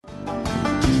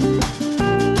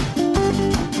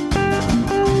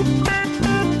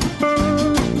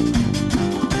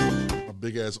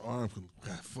ass arm.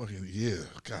 God, fucking yeah.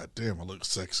 God damn, I look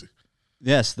sexy.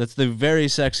 Yes, that's the very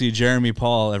sexy Jeremy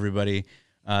Paul, everybody.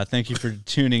 Thank you for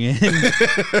tuning in.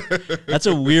 That's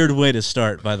a weird way to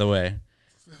start, by the way.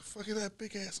 Fuck at that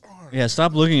big ass arm. Yeah,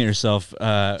 stop looking at yourself.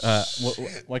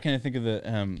 Why can't I think of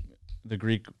the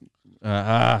Greek?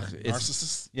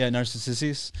 Narcissus? Yeah,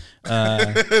 narcissus.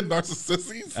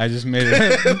 Narcissus? I just made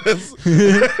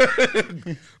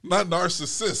it. Not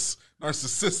narcissus.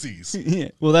 Narcissus. Yeah.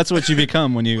 Well, that's what you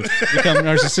become when you become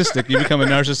narcissistic. You become a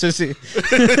narcississy.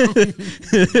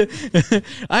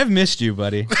 I've missed you,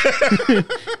 buddy.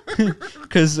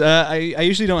 Because I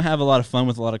usually don't have a lot of fun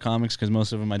with a lot of comics because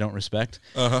most of them I don't respect.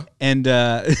 And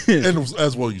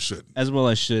as well you should. As well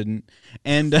I shouldn't.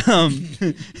 And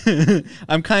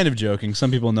I'm kind of joking. Some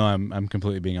people know I'm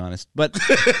completely being honest. But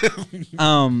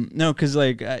no, because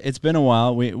like it's been a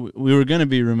while. We were going to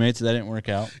be roommates. That didn't work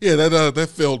out. Yeah, that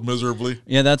failed miserably.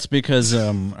 Yeah, that's because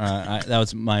that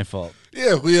was my fault.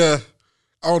 Yeah, we I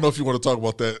don't know if you want to talk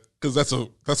about that because that's a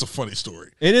funny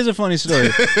story. It is a funny story.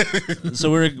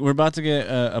 So we're about to get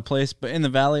a place, but in the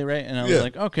valley, right? And I was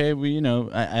like, okay, I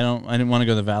didn't want to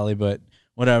go to the valley, but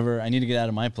whatever. I need to get out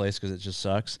of my place because it just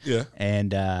sucks. Yeah.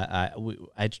 And I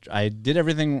did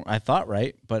everything I thought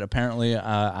right, but apparently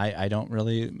I don't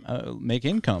really make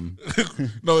income.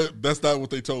 No, that's not what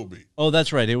they told me. Oh,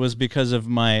 that's right. It was because of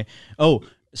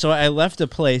so I left a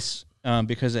place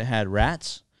because it had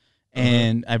rats,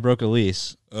 and I broke a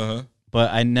lease.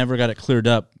 But I never got it cleared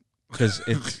up because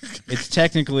it's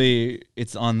technically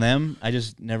it's on them. I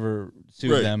just never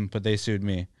sued them, but they sued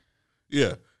me.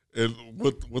 Yeah, and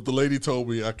what the lady told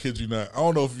me, I kid you not. I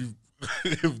don't know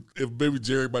if maybe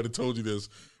Jerry might have told you this,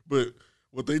 but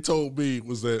what they told me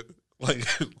was that like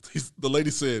the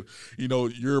lady said,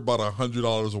 you're about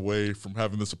 $100 away from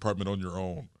having this apartment on your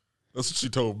own. That's what she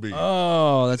told me.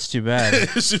 Oh, that's too bad.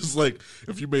 She was like,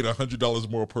 if you made $100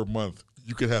 more per month,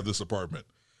 you could have this apartment.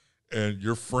 And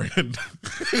your friend,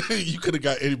 you could have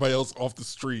got anybody else off the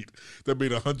street that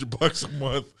made $100 a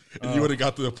month, and you would have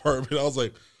got the apartment. I was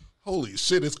like, holy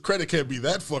shit, his credit can't be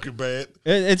that fucking bad.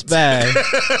 It's bad.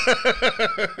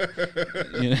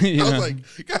 I was like,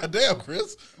 God damn,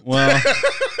 Chris. Well,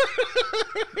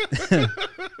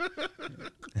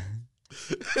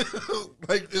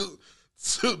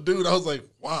 dude, I was like,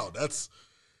 wow, that's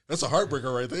a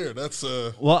heartbreaker right there. That's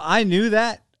Well, I knew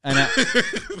that, and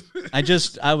I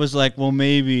was like, well,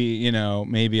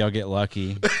 maybe I'll get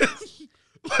lucky.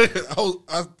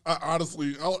 I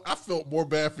honestly felt more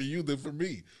bad for you than for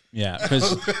me. Yeah,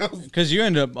 because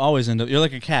you always end up. You're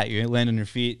like a cat. You land on your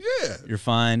feet. Yeah, you're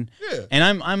fine. Yeah,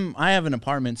 and I have an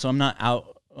apartment, so I'm not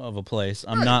out of a place.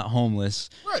 I'm not homeless.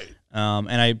 Right.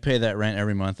 And I pay that rent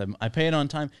every month. I pay it on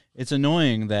time. It's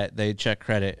annoying that they check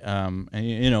credit.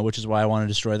 And which is why I want to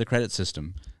destroy the credit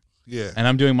system. Yeah. And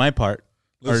I'm doing my part.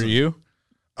 Listen, are you?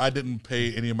 I didn't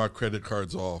pay any of my credit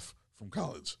cards off from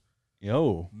college.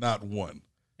 Yo. Not one.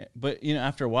 But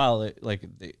after a while, it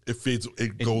fades.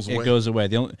 It goes away. It goes away.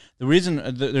 The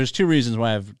reason there's two reasons why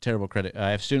I have terrible credit.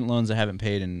 I have student loans I haven't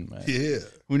paid in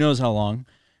who knows how long,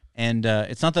 and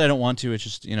it's not that I don't want to. It's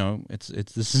just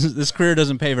this career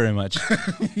doesn't pay very much.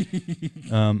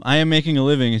 I am making a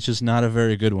living. It's just not a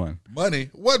very good one.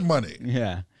 Money? What money?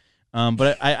 Yeah,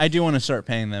 but I do want to start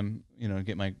paying them.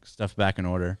 Get my stuff back in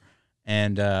order.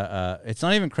 And it's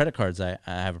not even credit cards I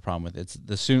have a problem with. It's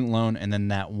the student loan and then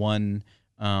that one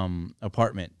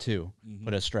apartment too.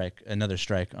 Put another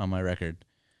strike on my record.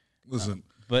 Listen,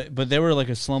 but they were like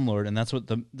a slumlord, and that's what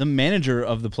the manager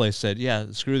of the place said. Yeah,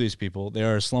 screw these people. They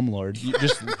are a slumlord. You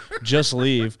just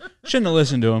leave. Shouldn't have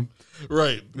listened to him.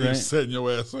 Right. They're setting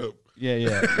your ass up.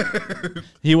 Yeah.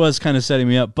 He was kind of setting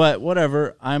me up, but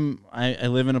whatever. I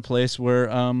live in a place where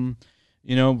when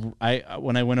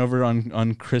I went over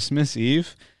on Christmas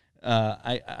Eve.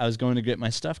 I was going to get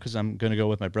my stuff because I'm going to go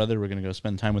with my brother. We're going to go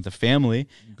spend time with the family.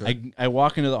 Okay. I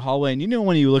walk into the hallway, and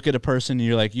when you look at a person and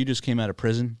you're like, you just came out of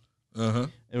prison? There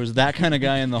was that kind of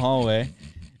guy in the hallway,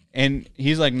 and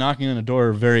he's like knocking on the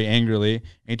door very angrily. And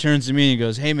he turns to me and he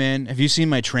goes, hey, man, have you seen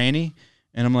my tranny?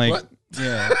 And I'm like, what?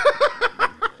 Yeah.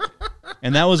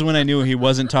 And that was when I knew he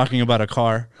wasn't talking about a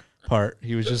car part.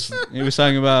 He was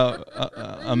talking about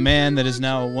a man that is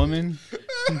now a woman.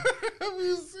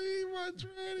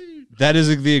 That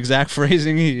is the exact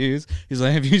phrasing he used. He's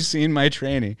like, have you seen my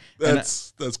tranny?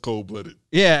 That's cold-blooded.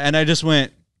 Yeah, and I just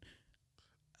went,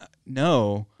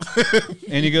 no.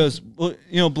 And he goes, well,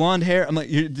 blonde hair. I'm like,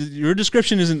 your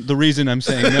description isn't the reason I'm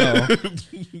saying no.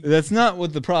 That's not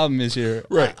what the problem is here.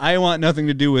 Right. I want nothing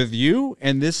to do with you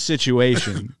and this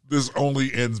situation. This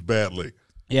only ends badly.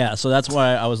 Yeah, so that's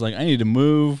why I was like, I need to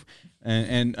move.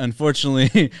 And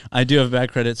unfortunately, I do have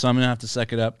bad credit, so I'm going to have to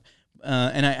suck it up.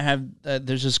 And I have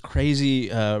there's this crazy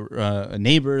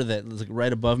neighbor that's like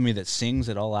right above me that sings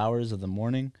at all hours of the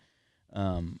morning.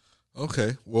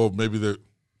 Okay, well maybe they're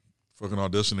fucking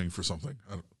auditioning for something.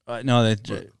 No,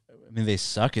 they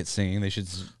suck at singing. They should.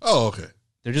 Oh, okay.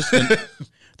 They're just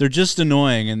they're just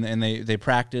annoying, and they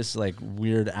practice like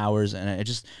weird hours,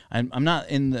 and I'm not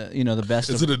in the the best.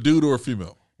 Is it a dude or a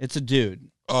female? It's a dude.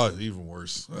 Oh, even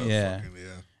worse. Yeah. Fucking,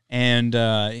 yeah. And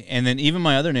then even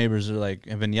my other neighbors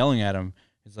have been yelling at him.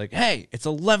 It's like, hey, it's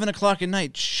 11 o'clock at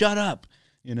night. Shut up.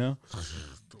 The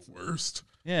worst.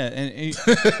 Yeah,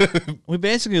 and we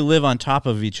basically live on top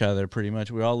of each other pretty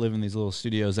much. We all live in these little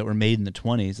studios that were made in the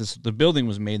 20s. The building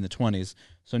was made in the 20s,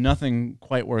 so nothing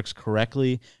quite works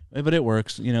correctly, but it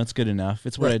works. It's good enough.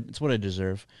 It's what I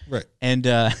deserve. Right. And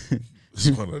it's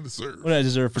what I deserve. What I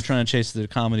deserve for trying to chase the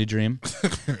comedy dream.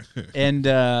 And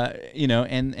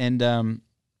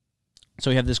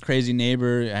so we have this crazy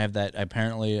neighbor. I have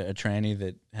apparently a tranny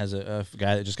that has a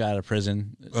guy that just got out of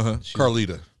prison.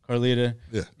 Carlita.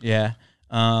 Yeah. Yeah.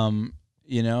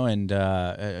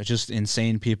 Just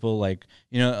insane people like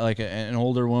an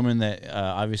older woman that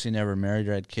obviously never married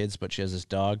or had kids, but she has this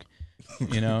dog,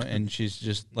 and she's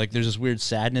just like, there's this weird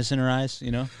sadness in her eyes,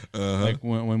 like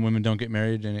when women don't get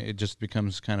married, and it just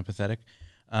becomes kind of pathetic.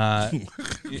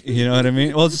 You know what I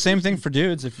mean? Well, it's the same thing for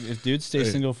dudes. If dudes stay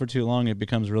single for too long, it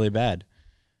becomes really bad.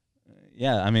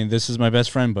 Yeah. I mean, this is my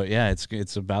best friend, but yeah,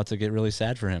 it's about to get really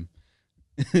sad for him.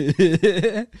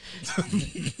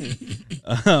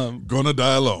 Gonna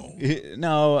die alone.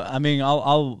 No, I mean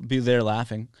I'll be there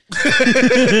laughing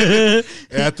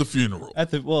at the funeral.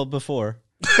 Before.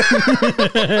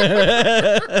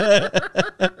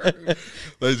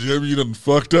 Like, Jimmy, you done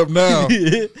fucked up now.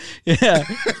 Yeah,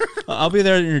 I'll be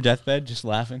there in your deathbed just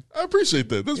laughing. I appreciate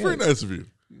that. That's very nice of you.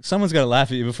 Someone's got to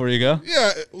laugh at you before you go.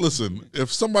 Yeah, listen,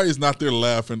 if somebody's not there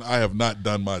laughing, I have not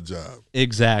done my job.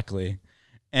 Exactly.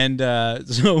 And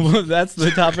so that's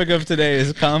the topic of today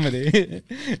is comedy.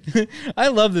 I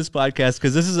love this podcast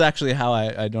because this is actually how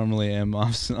I normally am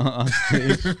off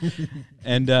stage.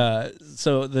 And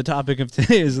so the topic of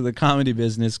today is the comedy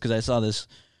business because I saw this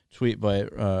tweet by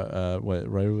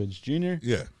Roy Woods Jr.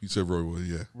 Yeah, you said Roy Woods,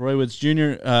 yeah. Roy Woods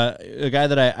Jr., a guy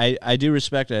that I do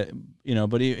respect,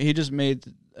 but he just made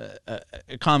a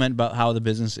comment about how the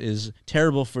business is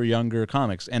terrible for younger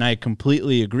comics. And I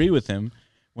completely agree with him.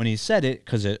 When he said it,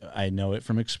 because I know it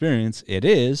from experience, it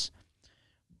is.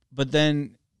 But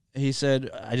then he said,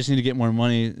 I just need to get more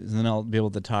money, and then I'll be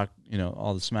able to talk,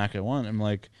 all the smack I want. I'm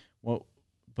like, well,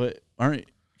 but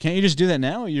can't you just do that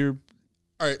now? All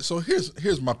right, so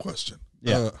here's my question.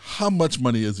 Yeah. How much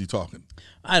money is he talking?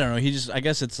 I don't know. I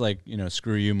guess it's like,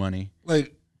 screw you money.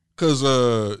 Like, because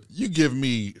you give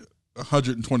me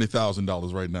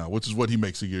 $120,000 right now, which is what he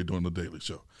makes a year doing the Daily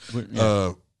Show.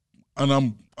 Yeah.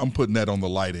 And I'm putting that on the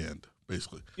light end,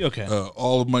 basically. Okay.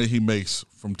 All the money he makes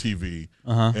from TV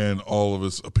and all of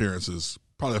his appearances,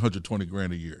 probably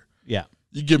 $120,000 a year. Yeah.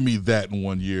 You give me that in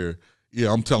 1 year,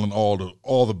 yeah, I'm telling all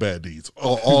the bad deeds,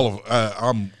 all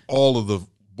of the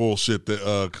bullshit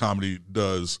that comedy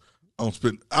does.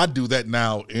 I do that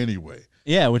now anyway.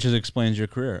 Yeah, which explains your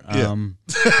career. Yeah.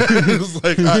 It's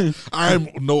like I'm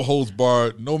no holds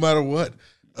barred, no matter what.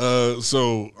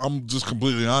 So I'm just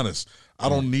completely honest. I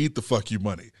don't need the fuck you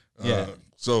money. Yeah.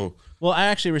 Well, I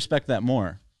actually respect that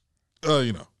more.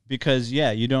 Because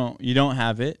you don't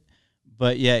have it,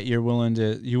 but yet you're willing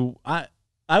to.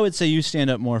 I would say you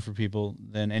stand up more for people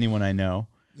than anyone I know.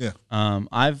 Yeah.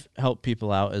 I've helped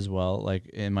people out as well. Like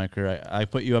in my career, I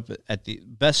put you up at the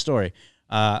best story.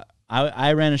 I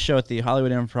ran a show at the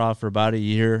Hollywood Improv for about a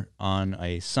year on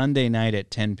a Sunday night at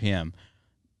 10 p.m.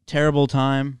 Terrible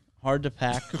time. Hard to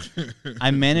pack.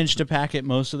 I managed to pack it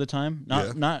most of the time.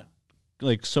 Not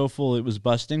like so full it was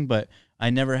busting, but I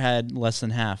never had less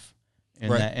than half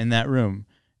in that room.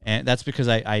 And that's because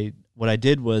what I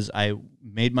did was I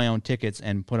made my own tickets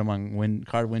and put them on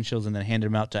card windshields and then handed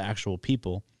them out to actual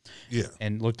people. Yeah.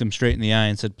 And looked them straight in the eye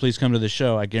and said, "Please come to the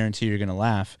show. I guarantee you're going to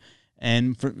laugh."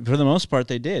 And for the most part,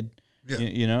 they did.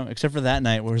 Yeah. Except for that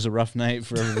night, where it was a rough night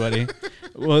for everybody.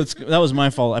 Well, that was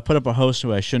my fault. I put up a host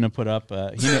who I shouldn't have put up.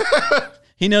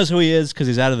 He knows who he is because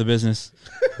he's out of the business.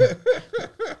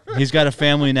 He's got a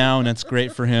family now, and that's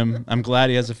great for him. I'm glad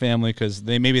he has a family because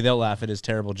maybe they'll laugh at his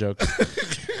terrible jokes.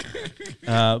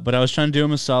 But I was trying to do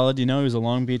him a solid. He was a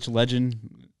Long Beach legend.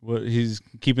 He's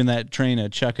keeping that train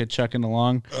chucking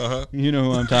along. You know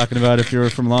who I'm talking about if you're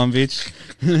from Long Beach.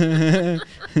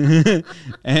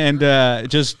 And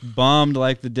just bombed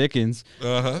like the Dickens.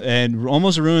 And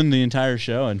almost ruined the entire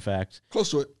show, in fact. Close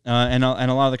to it. And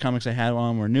a lot of the comics I had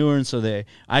on were newer, and so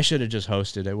I should have just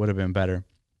hosted. It would have been better.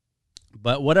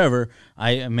 But whatever,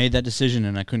 I made that decision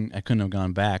and I couldn't have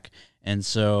gone back. And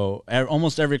so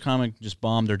almost every comic just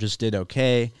bombed or just did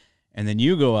okay. And then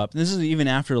you go up. And this is even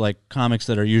after like comics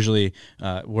that are usually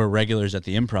were regulars at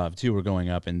the Improv too were going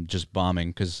up and just bombing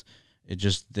because they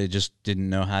just didn't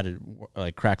know how to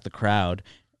like crack the crowd.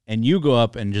 And you go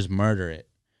up and just murder it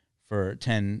for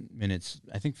 10 minutes.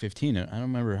 I think 15. I don't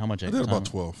remember how much I did about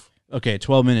 12. Okay,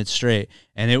 12 minutes straight.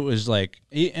 And it was like,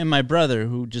 and my brother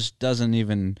who just doesn't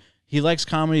even. He likes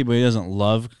comedy, but he doesn't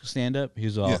love stand-up. He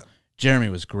was all, Jeremy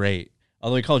was great.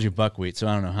 Although he called you buckwheat, so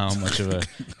I don't know how much of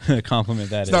a compliment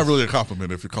that is. It's not really a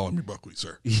compliment if you're calling me buckwheat,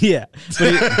 sir. Yeah.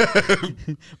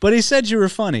 But he said you were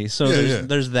funny, so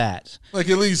there's that. Like,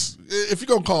 at least, if you're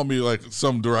going to call me, like,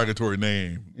 some derogatory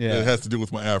name that has to do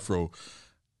with my afro,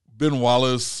 Ben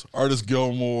Wallace, Artist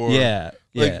Gilmore. Yeah,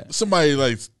 like, somebody,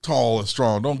 like, tall and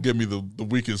strong. Don't give me the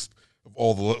weakest of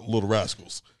all the little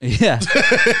rascals. Yeah.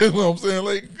 You know what I'm saying?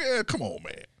 Like, yeah, come on,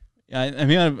 man. I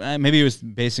mean, maybe he was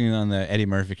basing it on the Eddie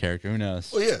Murphy character. Who knows?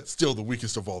 Well, yeah, still the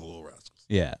weakest of all the little rascals.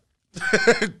 Yeah.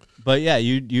 But, yeah,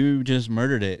 you just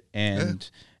murdered it. And,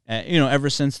 ever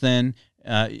since then,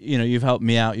 you've helped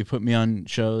me out. You put me on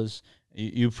shows.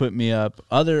 You put me up.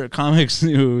 Other comics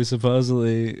who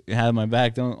supposedly have my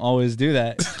back don't always do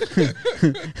that.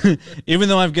 Even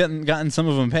though I've gotten some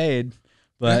of them paid.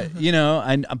 But,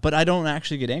 but I don't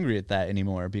actually get angry at that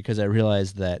anymore because I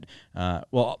realize that,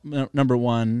 number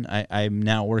one, I'm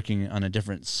now working on a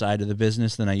different side of the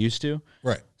business than I used to.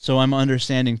 Right. So I'm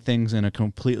understanding things in a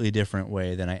completely different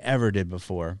way than I ever did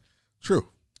before. True.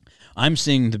 I'm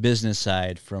seeing the business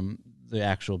side from the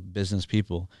actual business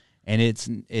people.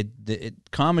 And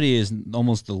comedy is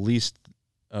almost the least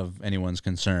of anyone's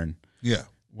concern. Yeah.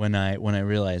 When I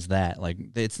realize that, like,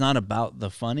 it's not about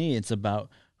the funny, it's about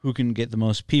who can get the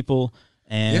most people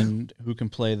and who can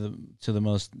play to the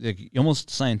most, like,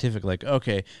 almost scientific. Like,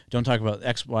 okay, don't talk about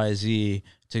X, Y, Z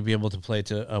to be able to play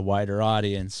to a wider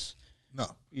audience. No,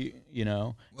 you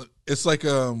know, it's like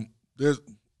you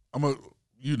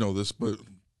know this, but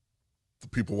the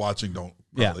people watching don't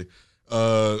probably.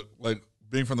 Like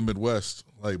being from the Midwest,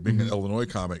 like being an Illinois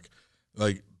comic,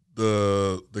 like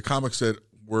the comics that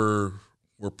were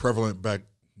prevalent back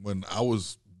when I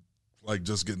was like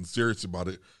just getting serious about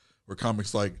it were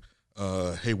comics like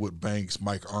Haywood Banks,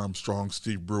 Mike Armstrong,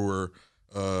 Steve Brewer,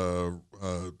 wow,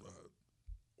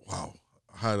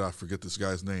 how did I forget this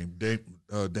guy's name?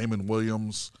 Damon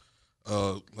Williams.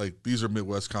 Like, these are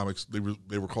Midwest comics. They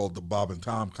were called the Bob and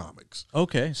Tom comics.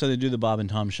 Okay, so they do the Bob and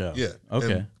Tom show. Yeah.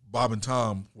 Okay. And Bob and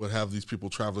Tom would have these people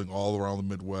traveling all around the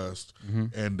Midwest,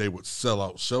 and they would sell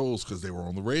out shows because they were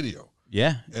on the radio.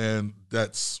 Yeah. And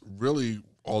that's really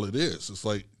all it is. It's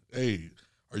like, hey,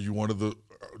 do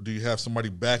you have somebody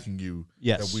backing you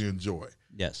that we enjoy?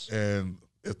 Yes. And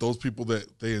if those people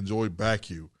that they enjoy back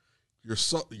you, you're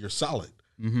solid.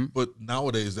 But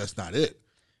nowadays, that's not it.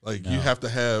 Like, you have to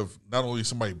have not only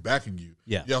somebody backing you,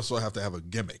 you also have to have a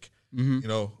gimmick. You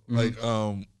know,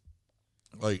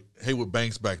 like Haywood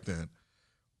Banks back then.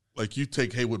 Like, you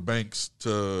take Haywood Banks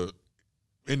to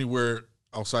anywhere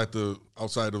outside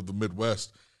of the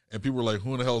Midwest, and people were like,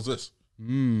 "Who in the hell is this?"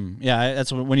 Yeah,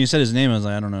 that's when you said his name. I was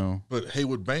like, I don't know. But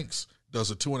Haywood Banks does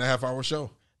a 2.5-hour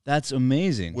show. That's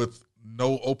amazing. With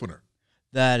no opener.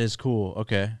 That is cool.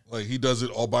 Okay. Like, he does it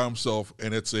all by himself,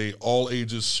 and it's a all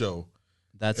ages show.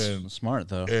 That's smart,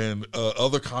 though. And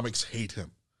other comics hate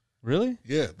him. Really?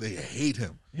 Yeah, they hate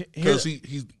him because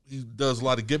he does a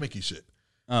lot of gimmicky shit.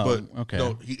 Oh, but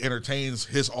okay. He entertains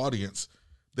his audience.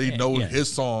 They know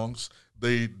his songs.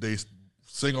 They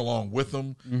sing along with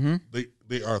them.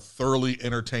 They are thoroughly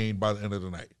entertained by the end of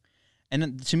the night.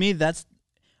 And to me,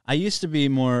 I used to be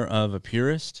more of a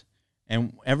purist,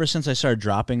 and ever since I started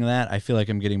dropping that, I feel like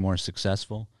I'm getting more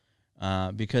successful.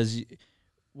 Because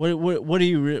what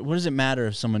does it matter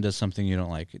if someone does something you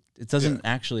don't like? It doesn't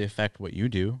actually affect what you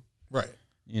do. Right.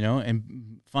 You know,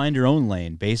 and find your own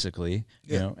lane, basically.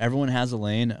 Yeah. You know, everyone has a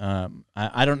lane.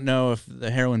 I don't know if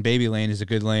the heroin baby lane is a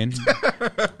good lane,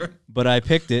 but I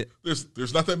picked it.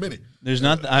 There's not that many. There's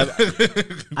not.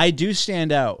 I do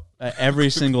stand out every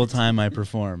single time I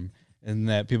perform, and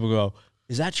that people go,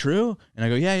 "Is that true?" And I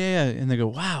go, "Yeah, yeah, yeah." And they go,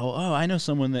 "Wow, oh, I know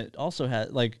someone that also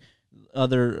has like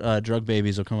other drug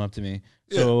babies will come up to me."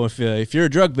 Yeah. So if you're a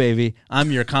drug baby,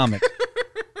 I'm your comic.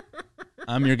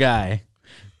 I'm your guy.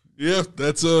 Yeah,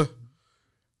 that's the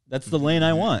lane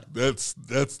I want. That's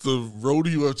the road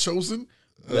you have chosen.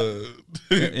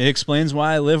 It explains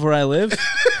why I live where I live.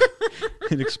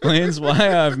 It explains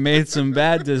why I've made some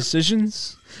bad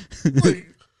decisions.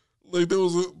 like there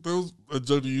was a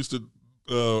joke you used to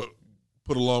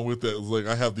put along with that. It was like,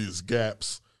 I have these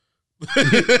gaps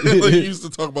Like you used to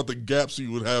talk about the gaps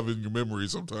you would have in your memory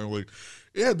sometimes. Like,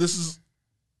 yeah, this is.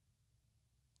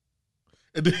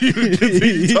 And then you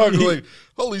continue talking like,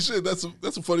 holy shit, that's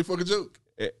a funny fucking joke.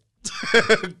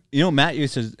 You know, Matt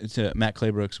Matt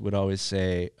Claybrooks would always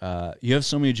say, you have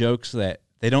so many jokes that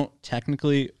they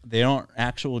aren't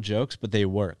actual jokes, but they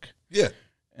work. Yeah.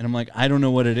 And I'm like, I don't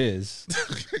know what it is.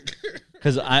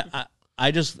 Because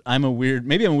I'm a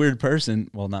weird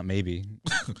person. Well, not maybe.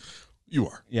 You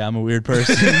are. Yeah, I'm a weird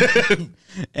person.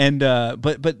 And,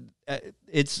 but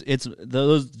it's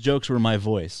those jokes were my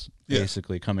voice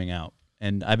basically coming out.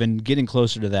 And I've been getting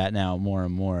closer to that now more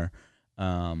and more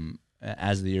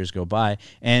as the years go by.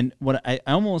 And what I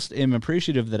almost am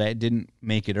appreciative that I didn't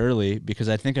make it early, because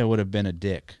I think I would have been a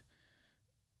dick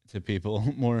to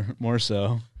people more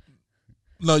so.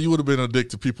 No, you would have been a dick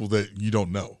to people that you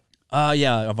don't know.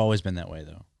 Yeah, I've always been that way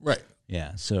though. Right.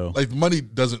 Yeah. So like money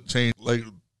doesn't change. Like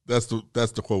that's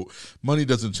the quote. Money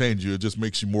doesn't change you. It just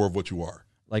makes you more of what you are.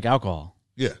 Like alcohol.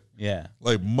 Yeah. Yeah.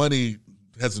 Like money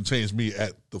hasn't changed me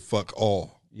at the fuck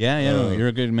all. Yeah, no, you're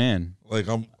a good man. Like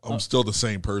I'm still the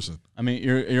same person. I mean,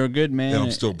 you're a good man. And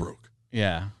I'm still broke.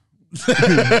 Yeah.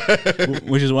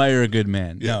 Which is why you're a good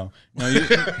man. Yeah.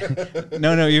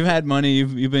 No, you've had money.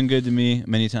 You've been good to me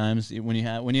many times. When you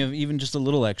have even just a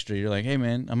little extra, you're like, hey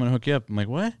man, I'm gonna hook you up. I'm like,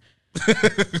 what?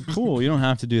 Cool. You don't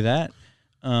have to do that.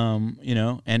 You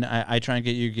know, and I try and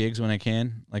get you gigs when I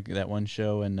can. Like that one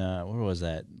show in where was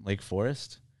that? Lake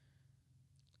Forest.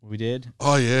 We did.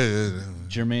 Oh yeah.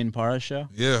 Jermaine Parra's show.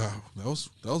 Yeah, that was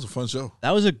a fun show.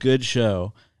 That was a good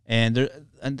show, and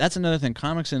that's another thing.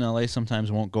 Comics in LA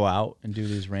sometimes won't go out and do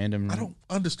these random. I don't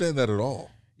understand that at all.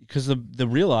 Because the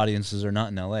real audiences are not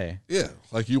in LA. Yeah,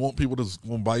 like you want people to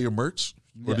want to buy your merch,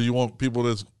 or do you want people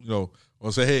that's want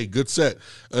to say, hey, good set,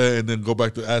 and then go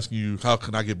back to asking you, how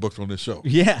can I get booked on this show?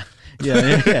 Yeah.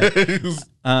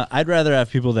 I'd rather have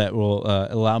people that will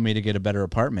allow me to get a better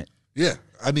apartment. Yeah,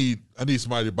 I need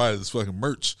somebody to buy this fucking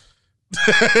merch.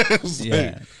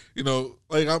 Yeah,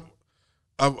 like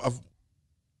I'm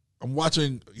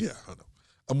watching. Yeah, I know.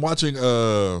 I'm watching.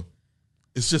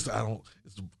 It's just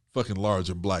It's fucking large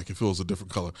and black. It feels a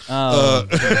different color. Oh,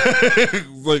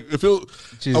 like it feels.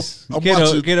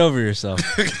 Get over yourself.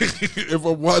 If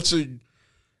I'm watching,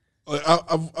 like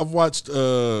I've watched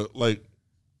like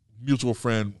mutual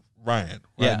friend Ryan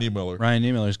Niemiller. Ryan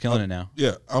Niemiller's killing it now.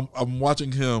 Yeah, I'm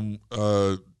watching him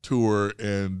tour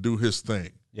and do his thing.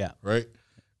 Yeah, right,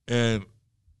 and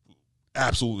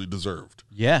absolutely deserved.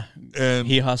 Yeah, and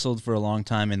he hustled for a long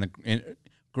time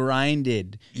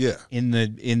grinded. Yeah, in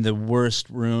the worst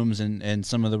rooms and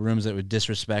some of the rooms that would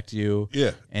disrespect you.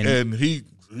 Yeah, and he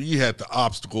had the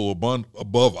obstacle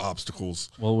above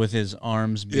obstacles. Well, with his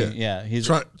arms being,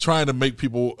 he's trying to make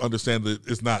people understand that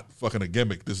it's not fucking a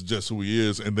gimmick. This is just who he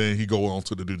is, and then he go on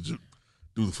to do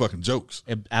the fucking jokes.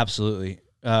 Absolutely.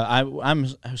 I'm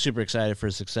super excited for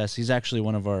his success. He's actually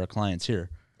one of our clients here.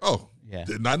 Oh, yeah.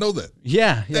 Did not know that.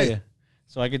 Yeah.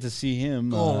 So I get to see him.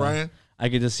 Go on, Ryan. I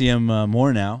get to see him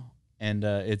more now, and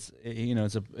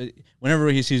whenever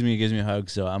he sees me, he gives me a hug.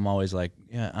 So I'm always like,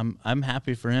 yeah, I'm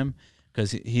happy for him,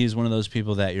 because he's one of those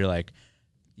people that you're like,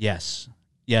 yes,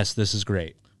 this is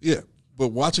great. Yeah, but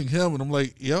watching him, and I'm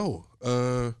like, yo,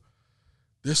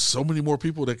 there's so many more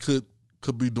people that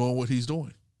could be doing what he's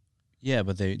doing. Yeah,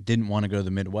 but they didn't want to go to the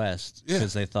Midwest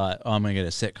because they thought, oh, I'm going to get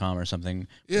a sitcom or something.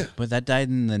 Yeah, but that died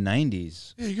in the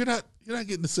 90s. Yeah, you're not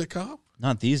getting a sitcom.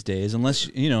 Not these days, unless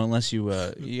you.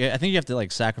 I think you have to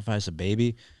like sacrifice a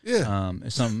baby. Yeah,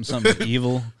 something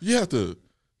evil. You have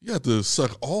to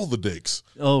suck all the dicks.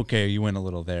 Okay, you went a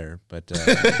little there, but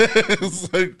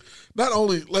it's like not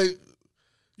only like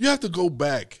you have to go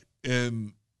back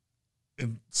and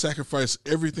sacrifice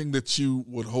everything that you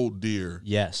would hold dear.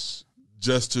 Yes,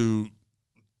 just to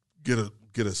get a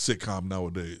sitcom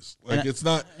nowadays. Like it's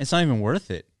not even worth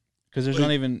it, because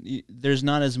there's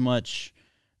not as much.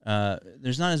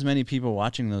 There's not as many people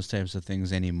watching those types of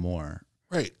things anymore.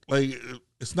 Right. Like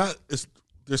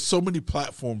there's so many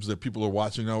platforms that people are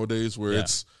watching nowadays where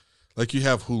it's like you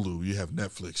have Hulu, you have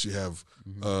Netflix, you have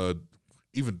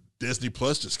even Disney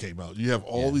Plus just came out. You have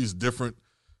all these different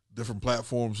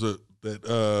platforms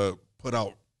that put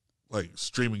out like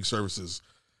streaming services,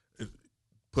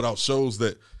 put out shows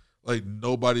that like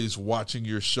nobody's watching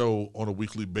your show on a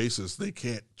weekly basis. They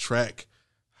can't track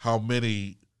how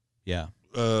many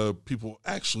people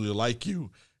actually like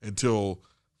you until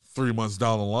 3 months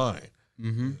down the line.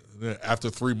 Mm-hmm. After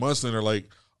 3 months, then they're like,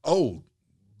 oh,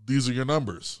 these are your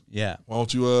numbers. Yeah. Why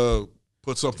don't you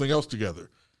put something else together?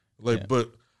 Like, but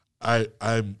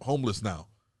I'm homeless now.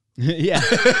 Yeah.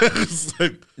 It's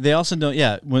like, They also don't,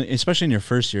 yeah, especially in your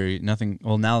first year, nothing,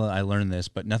 well, now that I learned this,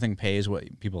 but nothing pays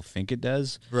what people think it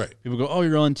does. right. People go, oh,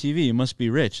 you're on TV, you must be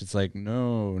rich. It's like,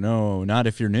 no, not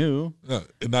if you're new. And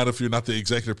not if you're not the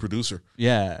executive producer.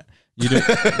 Yeah. You do,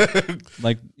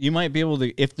 like, you might be able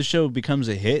to, if the show becomes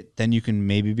a hit, then you can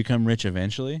maybe become rich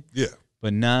eventually. Yeah.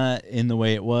 But not in the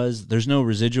way it was. There's no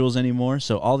residuals anymore.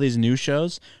 So all these new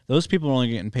shows, those people are only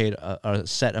getting paid a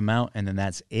set amount, and then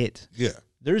that's it. Yeah.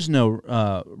 There's no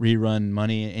rerun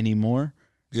money anymore.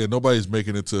 Yeah. Nobody's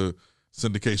making it to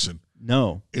syndication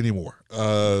No. anymore.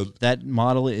 That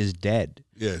model is dead.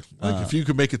 Yeah. Like if you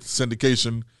can make it to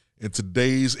syndication in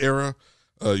today's era,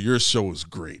 your show is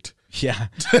great. Yeah.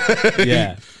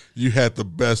 Yeah. You had the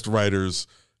best writers.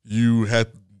 You had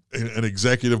an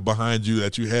executive behind you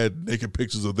that you had naked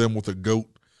pictures of them with a goat.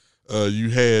 You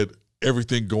had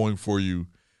everything going for you,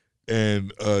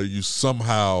 and you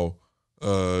somehow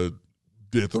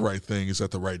did the right things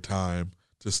at the right time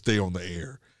to stay on the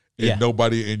air. And Yeah.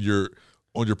 nobody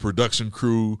on your production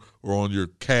crew or on your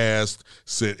cast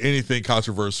said anything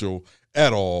controversial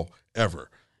at all ever.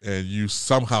 And you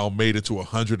somehow made it to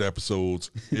 100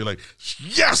 episodes. You're like,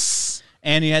 yes!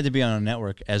 And you had to be on a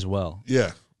network as well.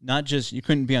 Yeah. Not just, you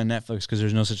couldn't be on Netflix because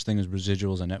there's no such thing as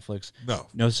residuals on Netflix. No.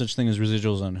 No such thing as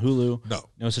residuals on Hulu. No.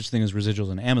 No such thing as residuals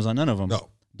on Amazon. None of them. No.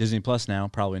 Disney Plus now,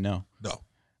 probably no.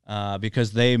 No.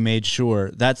 Because they made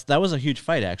sure, that was a huge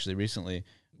fight actually recently,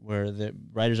 where the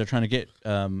writers are trying to get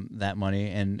that money,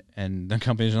 and the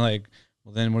companies are like,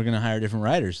 well, then we're going to hire different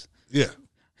writers. Yeah.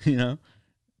 You know?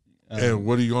 And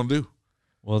what are you going to do?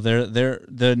 Well,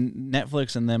 the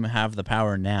Netflix and them have the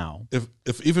power now.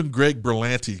 If even Greg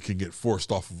Berlanti can get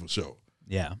forced off of a show,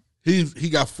 Yeah. he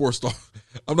got forced off.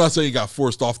 I'm not saying he got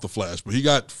forced off the Flash, but he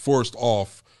got forced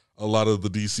off a lot of the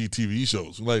DC TV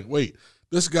shows. Like, wait,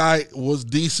 this guy was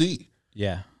DC.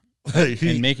 Yeah. Hey,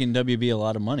 And making WB a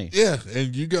lot of money. yeah,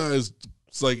 and you guys,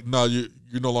 it's like, no, you're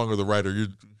no longer the writer.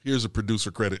 Here's a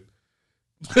producer credit.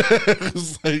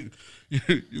 It's like,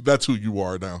 that's who you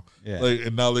are now. Yeah. Like,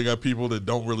 and now they got people that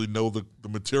don't really know the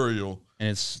material. And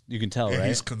it's, you can tell, And right?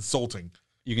 he's consulting.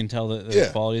 You can tell that the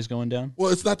Yeah. quality is going down.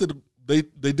 Well, it's not that they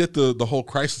did the whole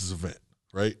Crisis event,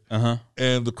 right? Uh-huh.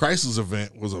 And the Crisis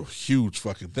event was a huge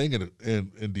fucking thing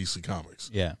in DC Comics.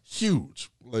 Yeah.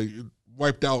 Huge. Like, it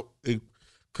wiped out, it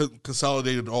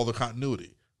consolidated all the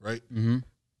continuity, right? Mm-hmm.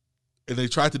 And they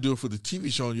tried to do it for the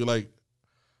TV show, and you're like,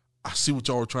 I see what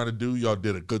y'all were trying to do. Y'all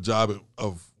did a good job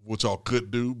of what y'all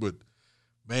could do, but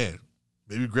man,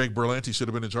 maybe Greg Berlanti should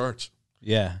have been in charge.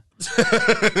 Yeah.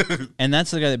 And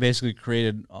that's the guy that basically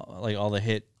created like all the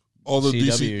hit All the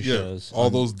CW DC shows. all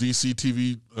those DC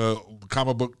TV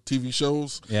comic book TV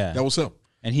shows. Yeah. That was him.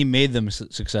 And he made them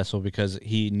successful because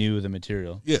he knew the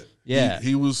material. Yeah. Yeah.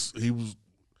 He was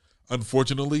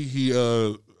unfortunately he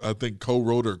I think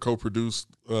co-wrote or co-produced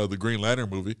the Green Lantern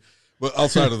movie. But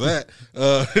outside of that,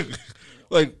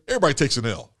 like, everybody takes an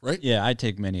L, right? Yeah, I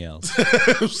take many L's.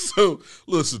 So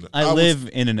listen, I live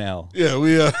in an L. Yeah,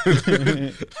 we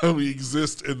we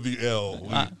exist in the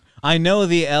L. I know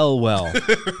the L well.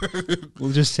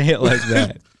 We'll just say it like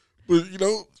that. But you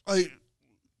know, like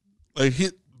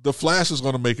the Flash is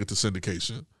going to make it to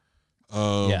syndication.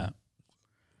 Yeah.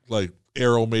 Like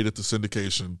Arrow made it to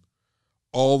syndication.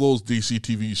 All those DC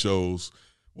TV shows,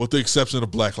 with the exception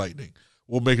of Black Lightning,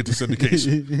 will make it to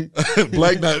syndication.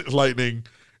 Black Lightning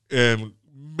and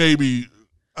maybe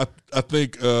I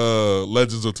think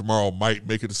Legends of Tomorrow might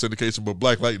make it to syndication, but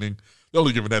Black Lightning, they're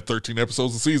only giving that 13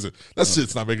 episodes a season. That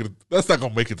shit's not making it. That's not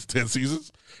gonna make it to 10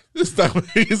 seasons. He's not going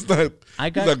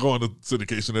to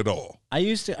syndication at all. I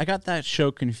got that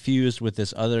show confused with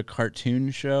this other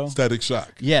cartoon show. Static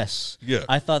Shock. Yes. Yeah.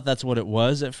 I thought that's what it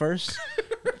was at first.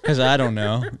 Because I don't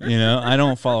know, I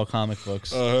don't follow comic books.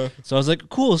 So I was like,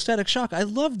 cool, Static Shock. I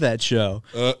love that show.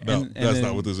 No, and that's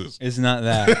not what this is. It's not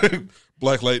that.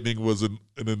 Black Lightning was an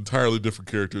entirely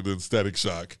different character than Static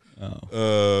Shock.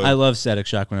 I loved Static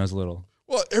Shock when I was little.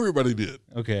 Well, everybody did.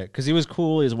 Okay, because he was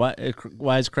cool. He was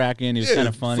wisecracking. He was kind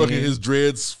of funny. Fucking his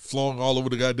dreads flowing all over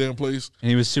the goddamn place. And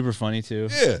he was super funny, too.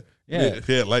 Yeah.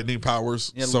 He had lightning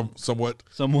powers, somewhat.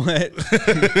 Somewhat.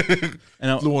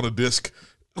 And flew on a disc.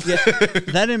 Yeah,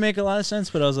 that didn't make a lot of sense,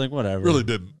 but I was like, whatever. Really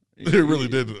didn't. It really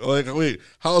didn't. Like, wait,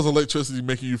 how is electricity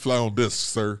making you fly on discs,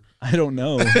 sir? I don't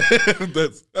know.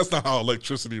 That's not how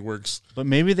electricity works. But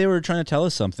maybe they were trying to tell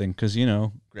us something because,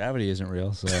 gravity isn't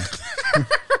real. So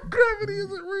gravity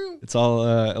isn't real. It's all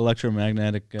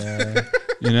electromagnetic,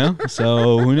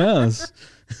 So who knows?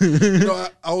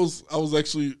 I was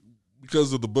actually,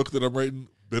 because of the book that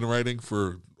been writing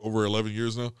for over 11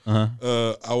 years now.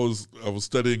 I was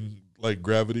studying like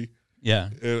gravity. Yeah.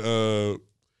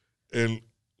 And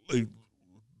like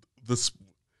this.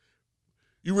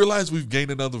 You realize we've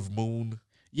gained another moon.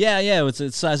 Yeah, it's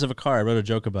the size of a car. I wrote a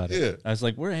joke about it. Yeah. I was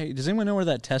like, hey, does anyone know where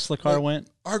that Tesla car went?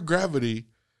 Our gravity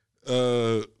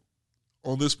on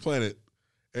this planet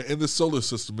and in the solar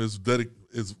system is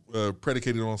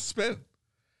predicated on spin.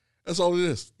 That's all it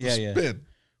is. Spin. Yeah.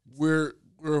 We're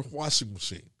a washing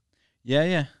machine.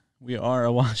 Yeah. We are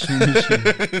a washing machine.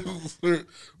 we're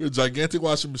a gigantic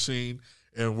washing machine,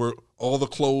 and all the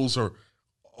clothes are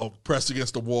pressed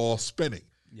against the wall, spinning.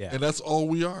 Yeah. And that's all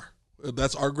we are.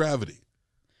 That's our gravity.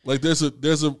 Like there's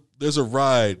a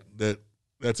ride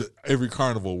that's at every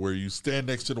carnival where you stand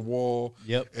next to the wall.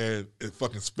 Yep. And it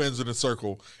fucking spins in a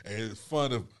circle, and it's fun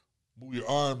to move your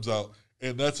arms out.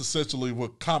 And that's essentially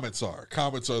what comets are.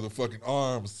 Comets are the fucking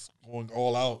arms going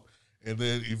all out, and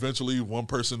then eventually one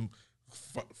person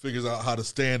figures out how to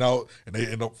stand out, and they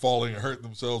end up falling and hurting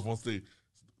themselves once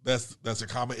that's a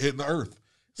comet hitting the Earth.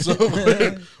 So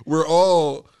we're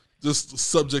all just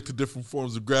subject to different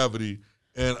forms of gravity,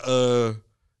 and I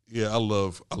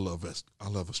love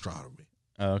astronomy.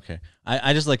 Oh, okay.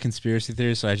 I just like conspiracy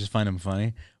theories, so I just find them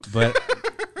funny. But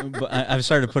I've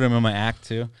started to put them in my act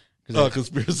too.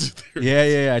 Conspiracy theories.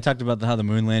 Yeah. I talked about how the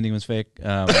moon landing was fake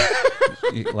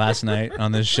last night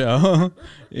on this show,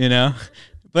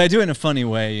 But I do it in a funny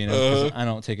way, 'cause I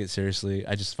don't take it seriously.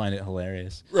 I just find it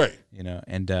hilarious. Right.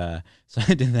 And so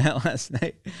I did that last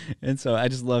night. And so I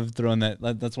just love throwing that.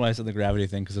 That's why I said the gravity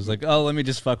thing, because I was like, oh, let me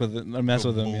just fuck with it or mess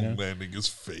with them, Moon landing is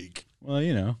fake. Well,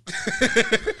 There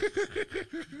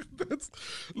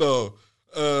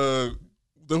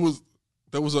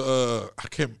was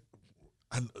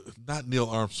not Neil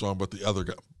Armstrong, but the other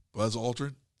guy, Buzz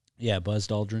Aldrin. Yeah, Buzz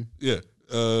Aldrin. Yeah.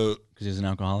 Because he's an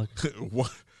alcoholic.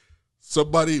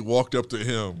 Somebody walked up to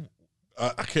him.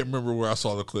 I can't remember where I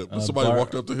saw the clip, but somebody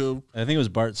walked up to him. I think it was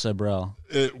Bart Sebrell.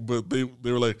 But they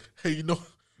were like, hey,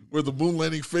 where the moon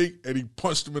landing fake? And he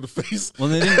punched him in the face.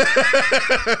 Well,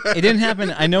 it didn't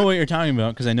happen. I know what you're talking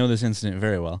about because I know this incident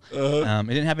very well. It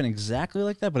didn't happen exactly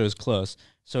like that, but it was close.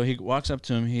 So he walks up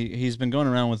to him. He's been going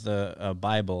around with a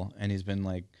Bible, and he's been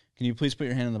like, can you please put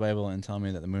your hand on the Bible and tell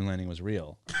me that the moon landing was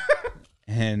real?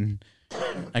 And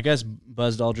I guess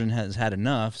Buzz Aldrin has had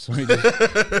enough, so he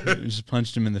just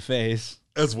punched him in the face.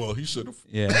 As well, he should have.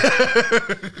 Yeah.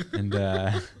 And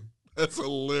that's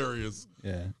hilarious.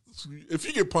 Yeah. If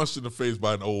you get punched in the face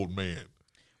by an old man.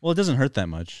 Well, it doesn't hurt that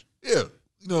much. Yeah.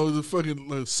 The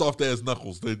fucking soft-ass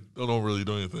knuckles, they don't really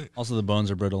do anything. Also, the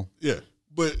bones are brittle. Yeah.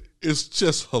 But it's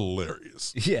just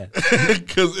hilarious. Yeah.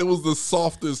 Because it was the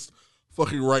softest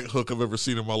fucking right hook I've ever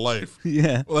seen in my life.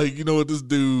 Yeah. Like, this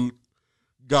dude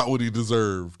got what he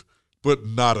deserved, but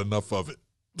not enough of it.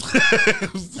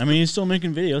 I mean, he's still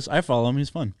making videos. I follow him. He's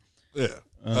fun. Yeah.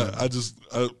 I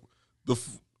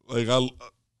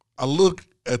look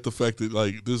at the fact that,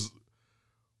 like, this,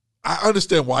 I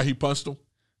understand why he punched him.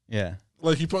 Yeah.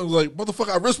 Like, he punched, like,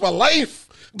 motherfucker, I risked my life.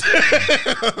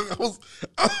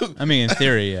 I mean, in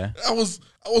theory, yeah. I was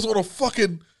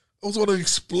on an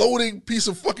exploding piece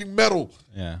of fucking metal.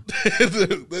 Yeah.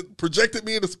 that projected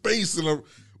me into space, and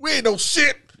we ain't no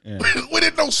shit. Yeah. We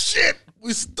didn't know shit.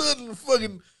 We stood in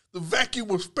the vacuum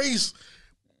of space.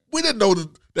 We didn't know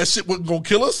that shit wasn't gonna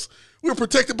kill us. We were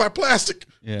protected by plastic.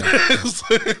 Yeah.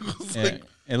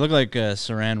 It looked like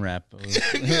saran wrap.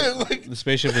 Like the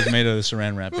spaceship was made of the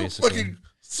saran wrap, basically. Fucking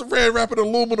saran wrap and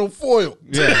aluminum foil.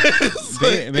 Yeah.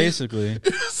 Basically.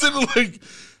 It's like,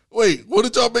 wait, what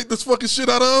did y'all make this fucking shit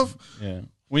out of? Yeah.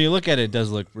 When you look at it, it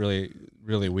does look really,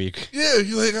 really weak. Yeah,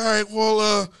 you're like, all right, well,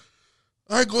 all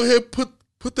right, go ahead, put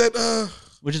that.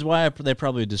 Which is why they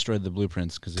probably destroyed the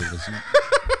blueprints, because it was.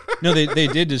 No, they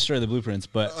did destroy the blueprints,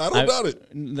 but I don't doubt it.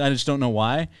 I just don't know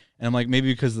why. And I'm like,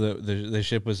 maybe because the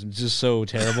ship was just so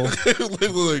terrible.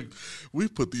 Like, we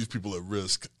put these people at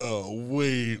risk,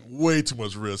 way too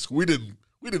much risk. We didn't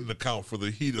account for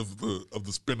the heat of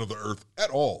the spin of the Earth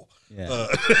at all. Yeah.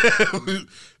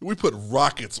 We put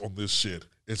rockets on this shit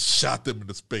and shot them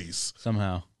into space.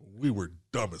 Somehow. We were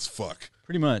dumb as fuck.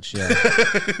 Pretty much, yeah.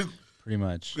 Pretty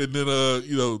much. And then,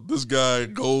 this guy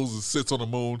goes and sits on the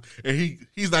moon, and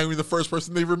he's not even the first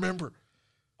person they remember.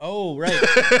 Oh, right.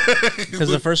 Because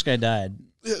the first guy died.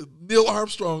 Yeah, Neil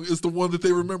Armstrong is the one that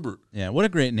they remembered. Yeah, what a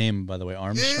great name, by the way,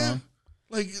 Armstrong.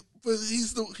 Yeah, but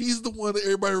he's the one that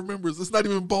everybody remembers. It's not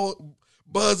even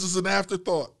Buzz is an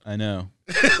afterthought. I know.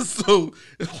 So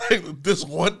it's like this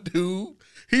one dude.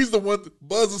 He's the one.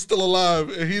 Buzz is still alive,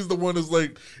 and he's the one that's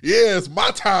like, yeah, it's my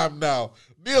time now.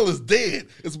 Neil is dead.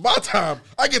 It's my time.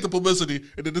 I get the publicity,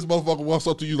 and then this motherfucker walks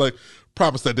up to you like,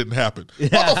 promise that didn't happen. Yeah.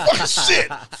 Motherfucking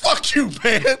shit. Fuck you,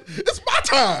 man. It's my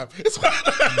time. It's my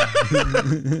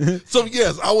time. So,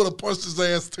 yes, I would have punched his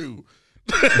ass, too.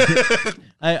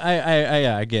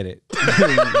 I get it.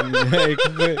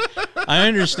 I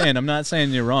understand. I'm not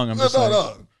saying you're wrong. I'm just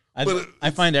I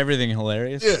find everything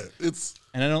hilarious. Yeah,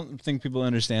 and I don't think people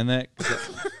understand that.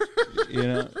 You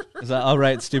know, 'cause I'll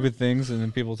write stupid things and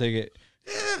then people take it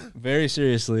very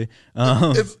seriously.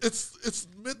 It's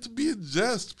meant to be a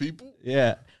jest, people.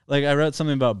 Yeah. Like I wrote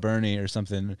something about Bernie or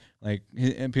something. Like,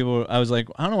 and people, I was like,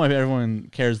 I don't know why everyone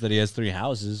cares that he has 3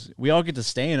 houses. We all get to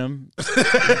stay in them.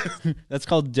 That's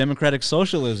called democratic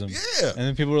socialism. Yeah. And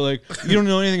then people were like, you don't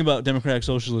know anything about democratic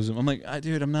socialism. I'm like,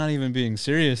 dude, I'm not even being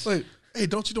serious. Like, hey,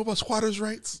 don't you know about squatters'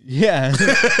 rights? Yeah.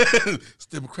 It's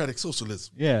democratic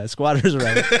socialism. Yeah, squatters'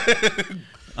 rights.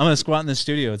 I'm gonna squat in the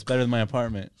studio. It's better than my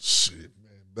apartment. Shit,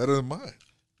 man, better than mine.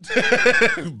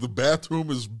 The bathroom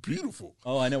is beautiful.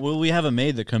 Oh, I know. Well, we have a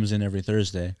maid that comes in every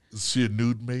Thursday. Is she a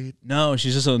nude maid? No,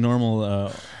 she's just a normal.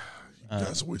 You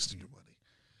guys are wasting your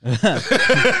money.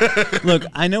 Look,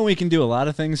 I know we can do a lot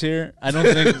of things here. I don't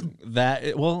think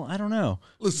that. Well, I don't know.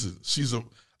 Listen,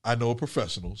 I know a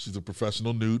professional. She's a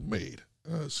professional nude maid.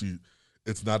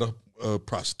 It's not a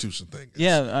prostitution thing.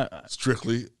 It's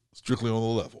strictly on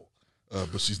the level.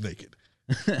 But she's naked.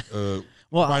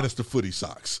 Well, minus the footy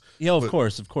socks. Yeah, of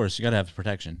course. You got to have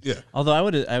protection. Yeah. Although I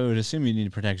would assume you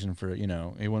need protection for, you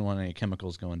wouldn't want any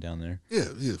chemicals going down there. Yeah,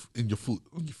 in your foot,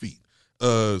 on your feet.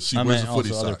 She wears the footy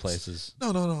socks. Other places.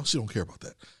 No, she don't care about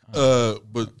that.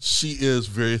 But she is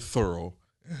very thorough.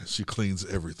 She cleans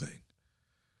everything.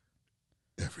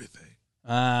 Everything.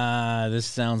 This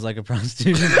sounds like a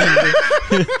prostitution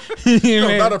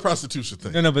thing. Not a prostitution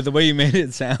thing. No, but the way you made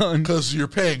it sound. Because you're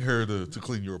paying her to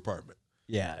clean your apartment.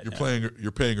 Yeah,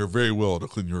 you're paying her very well to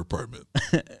clean your apartment.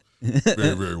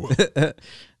 Very, very well. To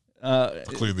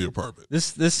clean the apartment.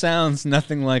 This sounds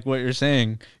nothing like what you're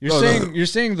saying. You're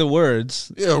saying the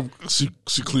words. Yeah, she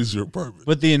cleans your apartment.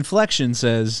 But the inflection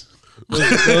says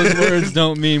those words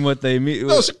don't mean what they mean.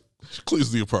 No, she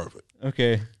cleans the apartment.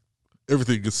 Okay.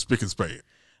 Everything is spick and span.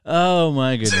 Oh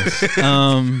my goodness.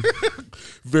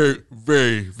 Very,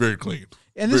 very, very clean.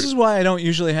 And this is why I don't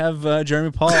usually have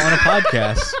Jeremy Paul on a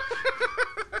podcast.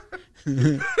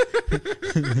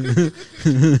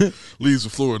 Leaves the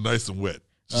floor nice and wet.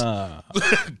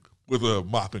 With a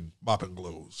mopping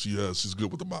gloves. She's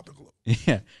good with the mopping gloves.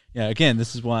 Yeah. Again,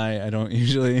 this is why I don't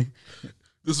usually.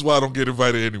 This is why I don't get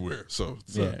invited anywhere. So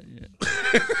yeah.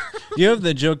 You have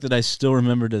the joke that I still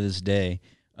remember to this day.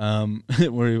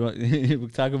 Where we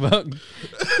talk about.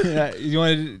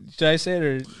 Should I say it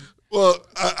or? Well,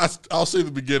 I'll say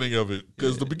the beginning of it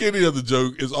because the beginning of the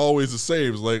joke is always the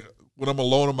same. It's like when I'm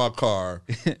alone in my car,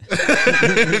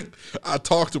 I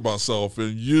talk to myself,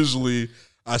 and usually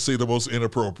I say the most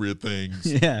inappropriate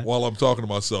things while I'm talking to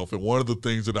myself. And one of the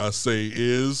things that I say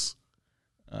is,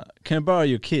 "Can I borrow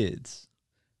your kids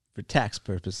for tax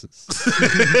purposes?"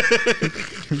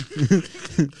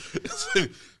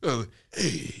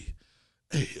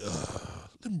 Hey,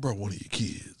 let me borrow one of your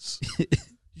kids.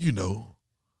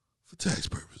 For tax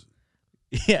purposes.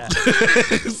 Yeah.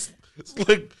 It's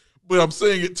like, but I'm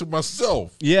saying it to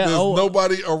myself. Yeah. There's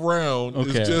nobody around.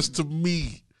 Okay. It's just to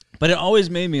me. But it always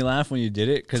made me laugh when you did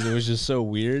it because it was just so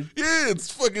weird. Yeah,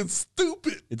 it's fucking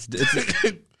stupid. It's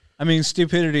I mean,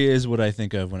 stupidity is what I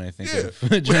think of when I think of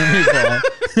Jeremy Paul.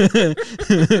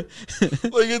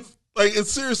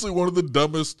 It's seriously one of the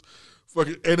dumbest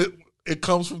fucking, and it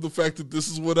comes from the fact that this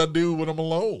is what I do when I'm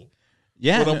alone.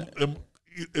 Yeah.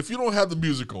 If you don't have the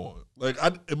music on,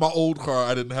 in my old car,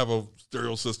 I didn't have a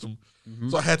stereo system,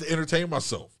 so I had to entertain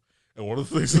myself. And one of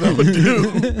the things that I would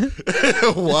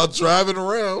do while driving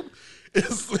around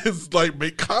is like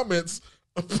make comments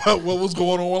about what was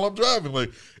going on while I'm driving.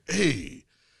 Like, hey,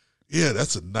 yeah,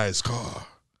 that's a nice car.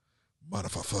 Mind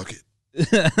if I fuck it? It's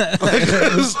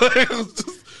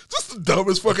just the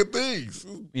dumbest fucking things.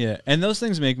 Yeah, and those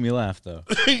things make me laugh though.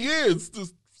 Yeah, it's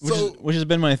just which has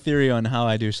been my theory on how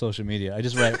I do social media. I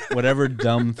just write whatever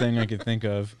dumb thing I could think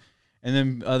of, and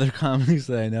then other comics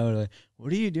that I know are like,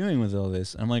 "What are you doing with all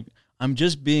this?" I'm like, "I'm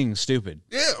just being stupid."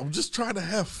 Yeah, I'm just trying to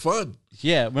have fun.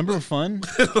 Yeah, remember fun?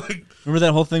 Remember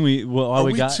that whole thing we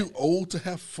got? Too old to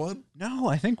have fun? No,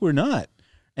 I think we're not.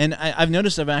 And I've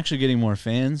noticed I'm actually getting more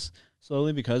fans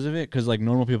slowly because of it. Because like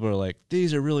normal people are like,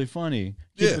 "These are really funny.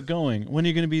 Keep it going. When are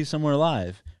you going to be somewhere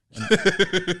live?"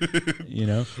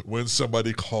 And, when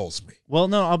somebody calls me. Well,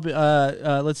 no, I'll be.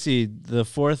 Let's see. The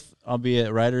 4th, I'll be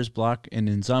at Writer's Block and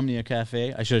Insomnia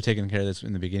Cafe. I should have taken care of this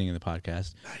in the beginning of the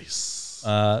podcast. Nice.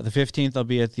 The 15th, I'll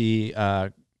be at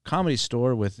the Comedy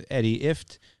Store with Eddie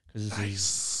Ift.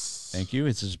 Nice. Thank you.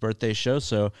 It's his birthday show,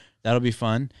 so that'll be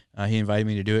fun. He invited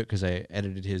me to do it because I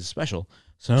edited his special.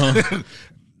 So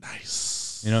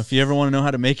nice. You know, if you ever want to know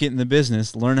how to make it in the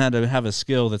business, learn how to have a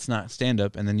skill that's not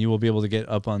stand-up, and then you will be able to get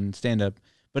up on stand-up.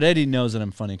 But Eddie knows that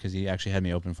I'm funny because he actually had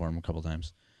me open for him a couple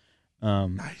times.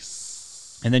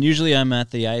 Nice. And then usually I'm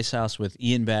at the Ice House with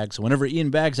Ian Baggs. So whenever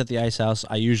Ian Baggs at the Ice House,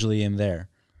 I usually am there.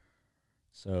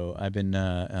 So I've been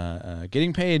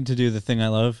getting paid to do the thing I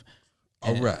love.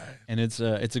 All right. And it's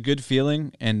a good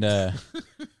feeling, and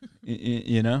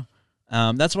you know,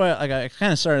 that's why I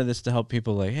kind of started this to help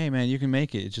people. Like, hey man, you can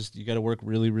make it. It's just you got to work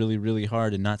really, really, really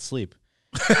hard and not sleep.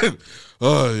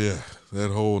 Oh yeah,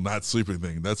 that whole not sleeping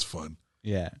thing. That's fun.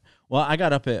 Yeah. Well, I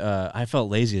got up at I felt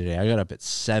lazy today. I got up at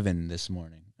 7 this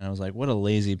morning, and I was like, what a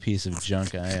lazy piece of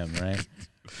junk I am, right?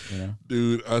 You know,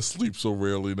 dude, I sleep so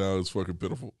rarely now. It's fucking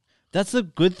pitiful. That's the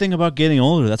good thing about getting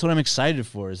older. That's what I'm excited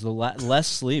for, is the less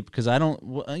sleep, because I don't.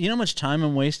 You know how much time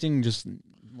I'm wasting just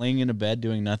laying in a bed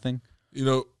doing nothing. You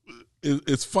know,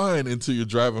 it's fine until you're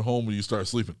driving home and you start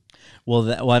sleeping.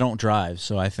 Well, I don't drive,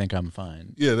 so I think I'm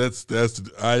fine. Yeah,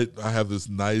 I have this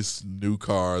nice new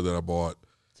car that I bought.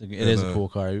 It is a cool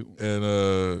car,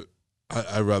 and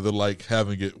I rather like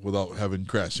having it without having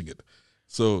crashing it.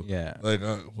 So yeah, like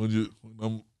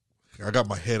I got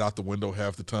my head out the window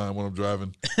half the time when I'm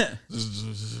driving,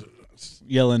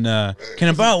 yelling, "Can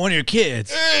I borrow one of your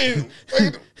kids?" Hey,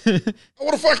 I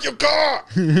want to fuck your car.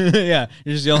 Yeah,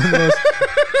 you're just yelling those.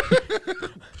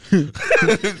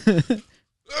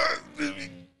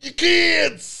 Your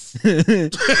kids.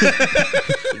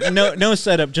 No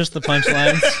setup, just the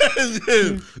punchlines.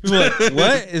 Like,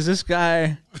 what is this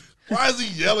guy? Why is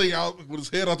he yelling out with his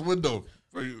head out the window?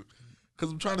 Because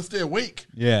I'm trying to stay awake.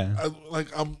 Yeah,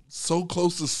 I'm so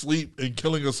close to sleep and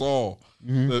killing us all.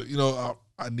 That, you know,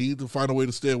 I need to find a way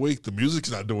to stay awake. The music's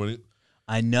not doing it.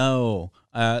 I know.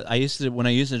 When I used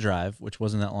to drive, which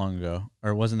wasn't that long ago,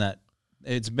 or wasn't that.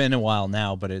 It's been a while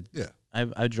now, but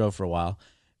I drove for a while.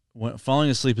 Falling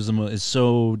asleep is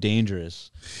so dangerous.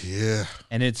 Yeah,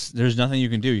 and there's nothing you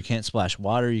can do. You can't splash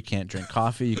water. You can't drink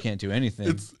coffee. You can't do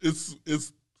anything.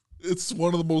 It's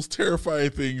one of the most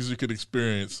terrifying things you can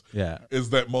experience. Yeah,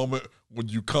 is that moment when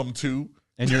you come to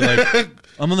and you're like,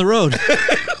 I'm on the road.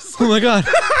 Oh my god!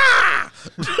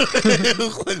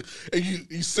 And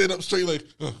you sit up straight like,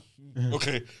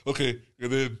 okay,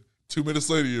 and then 2 minutes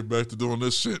later you're back to doing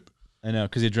this shit. I know,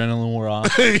 because the adrenaline wore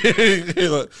off. You have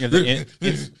the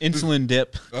insulin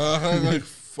dip. Like,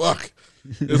 fuck.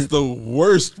 It's the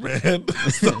worst, man.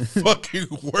 It's the fucking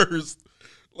worst.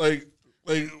 Like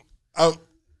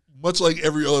much like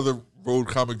every other road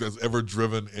comic that's ever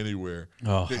driven anywhere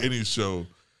to any show.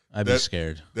 I'd be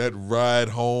scared. That ride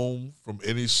home from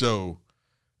any show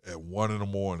at 1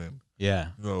 a.m. Yeah.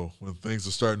 You know, when things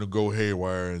are starting to go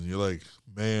haywire and you're like,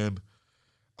 man,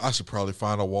 I should probably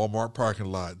find a Walmart parking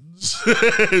lot.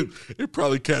 It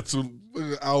probably catch an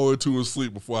hour or two of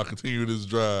sleep before I continue this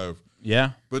drive.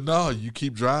 Yeah. But no, you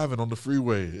keep driving on the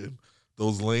freeway. And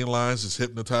those lane lines just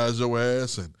hypnotize your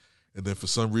ass. And then for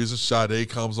some reason, Sade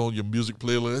comes on your music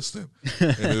playlist.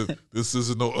 And this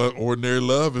isn't no ordinary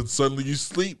love. And suddenly you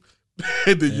sleep.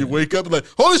 And then you wake up and like,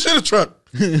 holy shit, a truck.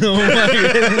 Oh my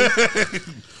goodness.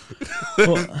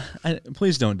 Well,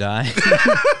 please don't die.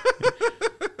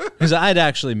 Because I'd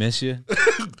actually miss you.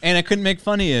 And I couldn't make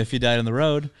fun of you if you died on the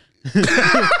road.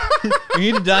 You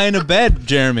need to die in a bed,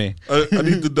 Jeremy. I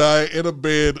need to die in a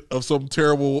bed of some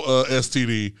terrible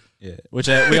STD. Yeah, which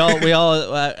we all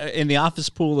in the office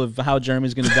pool of how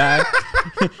Jeremy's going to die.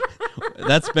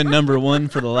 That's been number one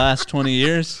for the last 20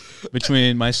 years.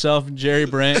 Between myself, Jerry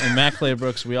Brandt, and Matt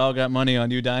Claybrooks, we all got money on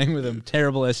you dying with a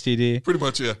terrible STD. Pretty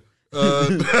much, yeah.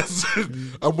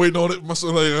 I'm waiting on it. My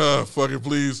son like, fucking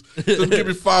please. Just give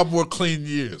me 5 more clean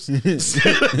years.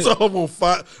 So I'm on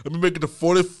 5. I'm making the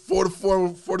 40, 44,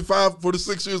 45,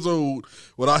 46 years old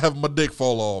without having my dick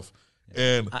fall off.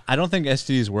 And I don't think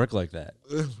STDs work like that.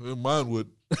 Mine would.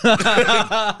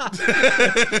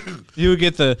 You would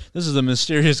get this is a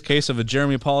mysterious case of a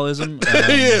Jeremy Paulism.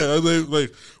 Yeah,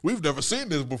 like we've never seen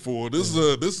this before. This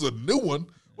is a new one.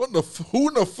 Who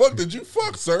in the fuck did you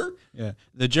fuck, sir? Yeah,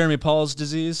 the Jeremy Paul's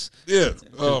disease. Yeah.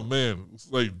 Oh man,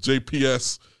 it's like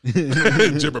JPS,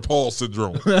 Jeremy Paul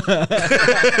syndrome.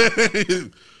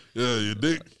 Yeah,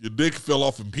 your dick fell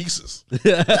off in pieces.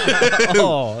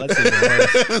 Oh, that's even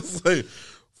worse. It's like,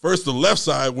 first the left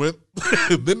side went,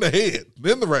 then the head,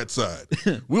 then the right side.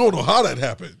 We don't know how that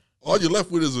happened. All you're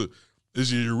left with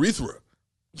is your urethra.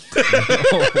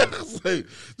 It's like,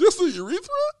 just a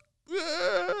urethra?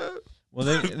 Yeah. Well,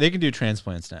 they can do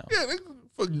transplants now. Yeah, they can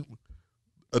fucking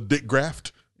a dick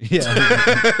graft. Yeah.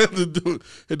 They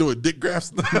do a dick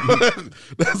graft. There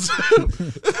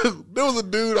was a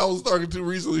dude I was talking to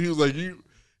recently. He was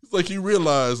like, he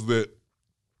realized that,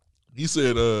 he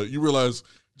said, you realize,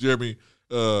 Jeremy,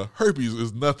 herpes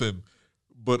is nothing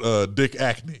but dick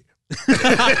acne.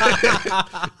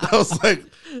 I was like,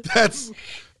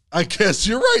 I guess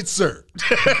you're right, sir.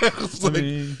 It's like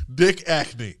dick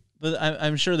acne. But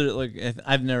I'm sure that like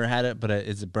I've never had it, but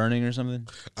is it burning or something?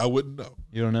 I wouldn't know.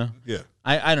 You don't know? Yeah.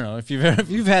 I don't know if you've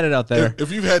had it out there.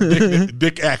 If you've had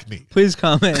dick acne, please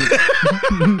comment.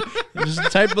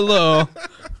 Just type below.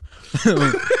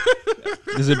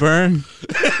 Does it burn?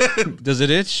 Does it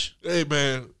itch? Hey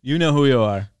man, you know who you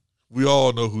are. We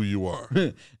all know who you are.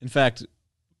 In fact,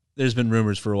 there's been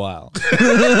rumors for a while.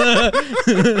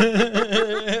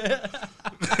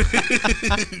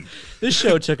 This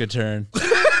show took a turn.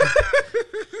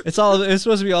 It's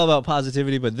supposed to be all about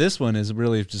positivity, but this one is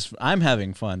really just I'm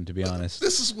having fun, to be honest.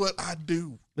 This is what I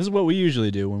do. This is what we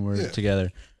usually do when we're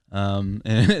together. And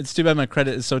it's too bad my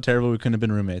credit is so terrible we couldn't have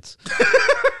been roommates.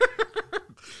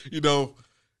 You know,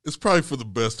 it's probably for the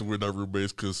best that we're not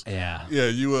roommates because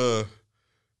you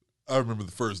I remember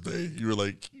the first day you were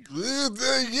like,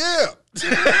 yeah.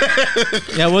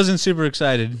 I wasn't super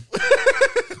excited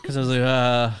because I was like,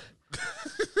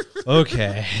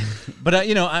 okay. But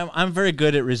I'm very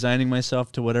good at resigning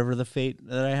myself to whatever the fate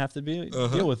that I have to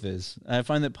deal with is. I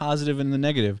find that positive and the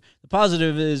negative. The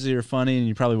positive is you're funny and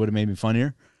you probably would have made me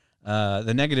funnier.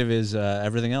 The negative is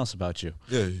everything else about you.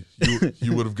 Yeah,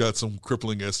 you would have got some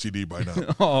crippling STD by now.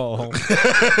 Oh,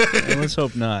 let's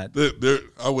hope not.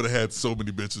 I would have had so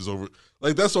many bitches over.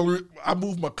 Like that's only I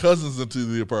moved my cousins into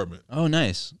the apartment. Oh,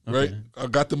 nice. Okay. Right, I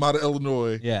got them out of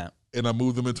Illinois. Yeah, and I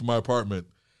moved them into my apartment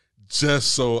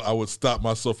just so I would stop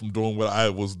myself from doing what I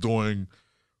was doing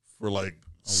for like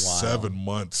 7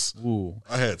 months. Ooh,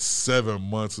 I had 7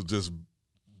 months of just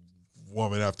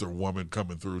woman after woman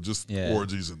coming through, just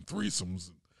orgies and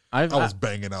threesomes. I was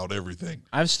banging out everything.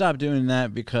 I've stopped doing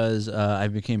that because I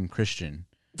became Christian.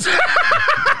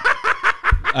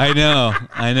 I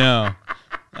know.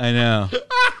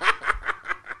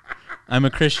 I'm a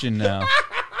Christian now.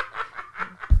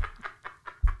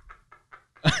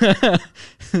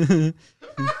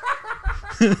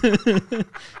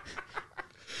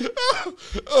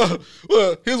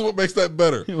 Well, here's what makes that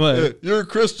better. What? You're a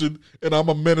Christian and I'm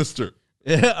a minister.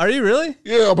 Are you really?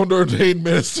 Yeah, I'm an ordained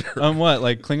minister. What,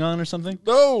 like Klingon or something?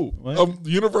 No,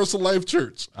 Universal Life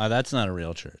Church. That's not a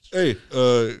real church. Hey,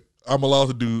 I'm allowed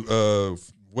to do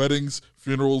weddings,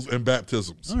 funerals, and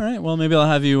baptisms. All right, well, maybe I'll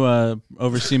have you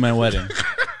oversee my wedding.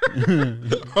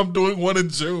 I'm doing one in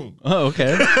June. Oh,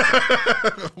 okay.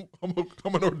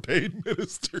 I'm an ordained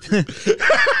minister.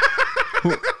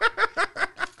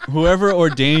 Whoever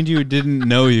ordained you didn't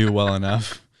know you well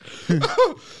enough.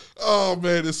 Oh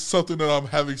man, it's something that I'm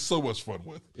having so much fun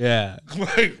with. Yeah,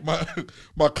 like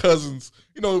my cousins,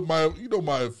 my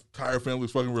entire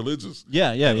family's fucking religious. Yeah.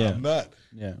 I'm not.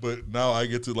 Yeah, but now I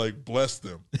get to like bless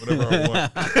them whenever I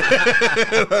want.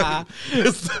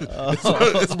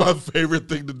 It's my favorite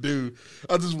thing to do.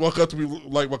 I just walk up to me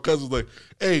like my cousin's like,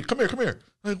 "Hey, come here."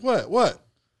 Like what?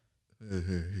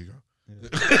 Here you go.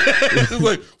 It's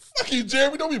like, fuck you,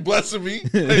 Jeremy. Don't be blessing me.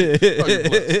 Like,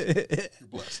 you're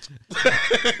blessed.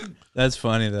 That's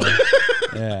funny though.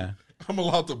 Yeah, I'm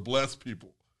allowed to bless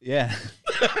people. Yeah.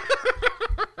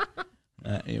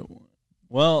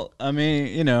 Well, I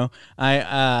mean,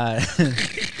 I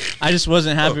just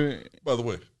wasn't happy. By the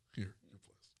way, here, you're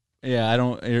blessed. Yeah, I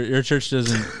don't. Your church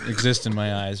doesn't exist in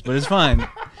my eyes, but it's fine.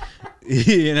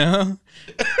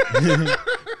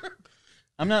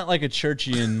 I'm not like a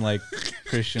churchian like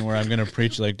Christian where I'm gonna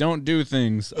preach like don't do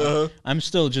things. I'm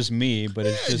still just me, but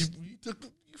it's just you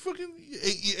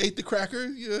ate the cracker.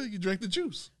 You drank the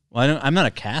juice. Well, I'm not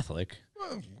a Catholic.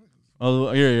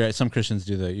 Oh, you're right. Some Christians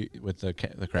do with the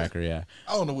cracker. Yeah.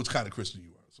 I don't know which kind of Christian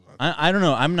you are. So I don't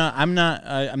know. I'm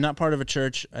not part of a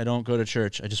church. I don't go to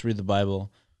church. I just read the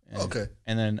Bible.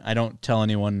 And then I don't tell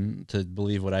anyone to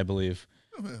believe what I believe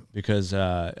because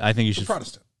I think you should.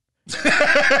 Protestant.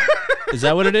 Is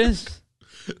that what it is?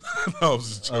 No, I was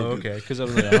just joking. Oh, okay. Because I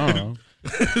was like, I don't know.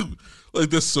 Like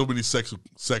there's so many sects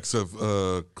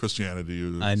of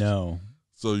Christianity. I know.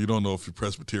 So you don't know if you're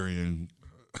Presbyterian,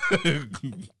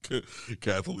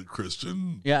 Catholic,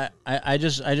 Christian. Yeah, I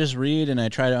just read and I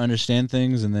try to understand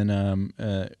things, and then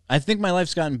I think my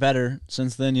life's gotten better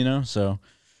since then. So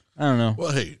I don't know.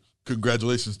 Well, hey,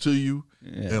 congratulations to you.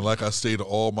 Yeah. And like I say to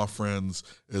all my friends,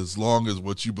 as long as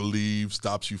what you believe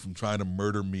stops you from trying to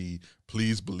murder me,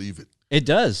 please believe it. It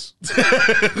does.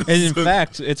 And in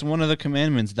fact, it's one of the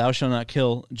commandments, thou shalt not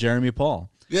kill Jeremy Paul.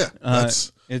 Yeah.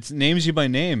 It names you by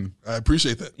name. I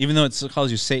appreciate that. Even though it calls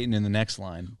you Satan in the next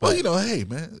line. But, well, hey,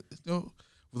 man,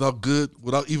 without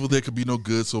evil there could be no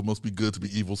good, so it must be good to be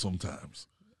evil sometimes.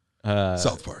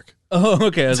 South Park. Oh,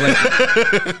 okay. I was like,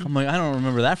 I don't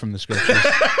remember that from the scriptures.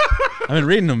 I've been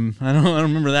reading them. I don't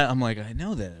remember that. I'm like, I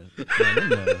know that. I didn't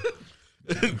know.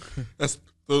 That's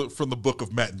from the book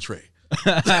of Matt and Trey.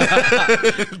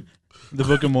 The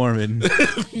Book of Mormon.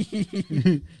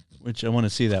 Which I want to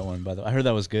see that one, by the way. I heard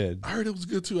that was good. I heard it was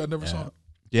good too. I never saw it.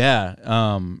 Yeah.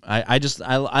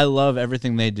 I love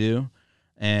everything they do,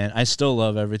 and I still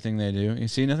love everything they do. You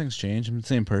see, nothing's changed. I'm the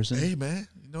same person. Hey, man,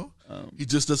 he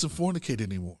just doesn't fornicate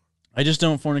anymore. I just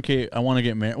don't fornicate. I want to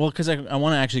get married. Well, because I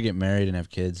want to actually get married and have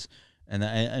kids, and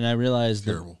I realized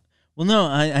terrible. Well, no,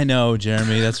 I know,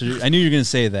 Jeremy. That's what I knew you were going to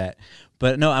say that,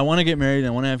 but no, I want to get married. And I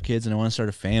want to have kids, and I want to start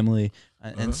a family,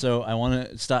 and so I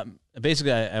want to stop.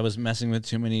 Basically, I was messing with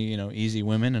too many, easy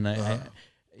women, and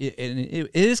it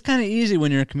is kind of easy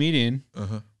when you're a comedian.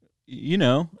 I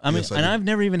mean, I've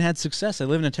never even had success. I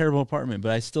live in a terrible apartment,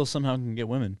 but I still somehow can get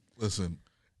women. Listen,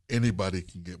 anybody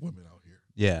can get women out here.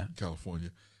 Yeah, in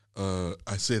California.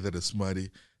 I say that as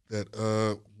somebody that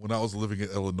when I was living in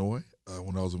Illinois,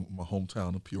 when I was in my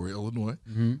hometown of Peoria, Illinois,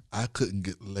 I couldn't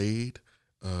get laid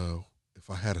if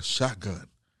I had a shotgun.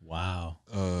 Wow.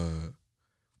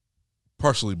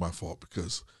 Partially my fault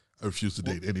because I refused to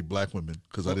date any black women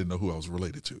because I didn't know who I was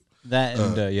related to. That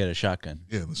and you had a shotgun.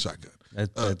 Yeah, and the shotgun.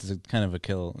 That's kind of a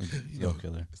killer.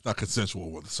 It's not consensual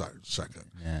with the shotgun.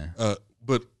 Yeah.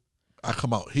 But I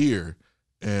come out here,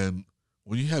 and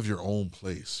when you have your own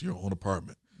place, your own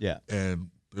apartment, yeah, and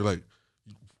they're like,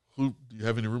 "Who do you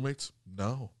have any roommates?"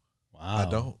 No, wow, I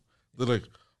don't. They're like,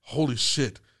 "Holy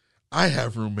shit, I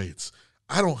have roommates.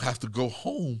 I don't have to go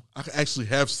home. I can actually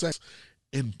have sex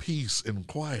in peace and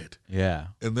quiet." Yeah,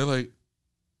 and they're like,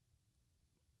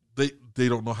 they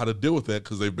don't know how to deal with that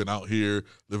because they've been out here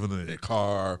living in their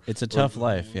car. It's a tough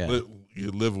life. Yeah,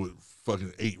 you live with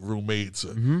fucking 8 roommates.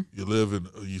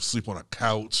 You sleep on a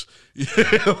couch.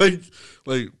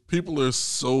 like people are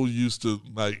so used to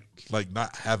like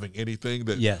not having anything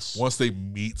that once they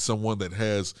meet someone that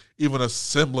has even a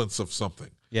semblance of something,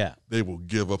 they will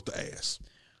give up the ass.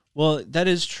 Well, that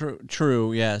is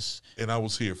true. Yes, and I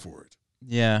was here for it.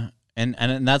 Yeah,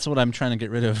 and that's what I'm trying to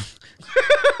get rid of.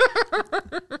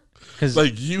 Because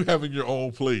like you having your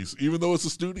own place, even though it's a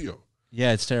studio.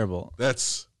 Yeah, it's terrible.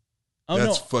 That's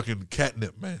fucking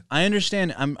catnip, man. I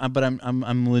understand.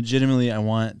 I'm legitimately. I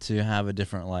want to have a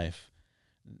different life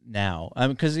now.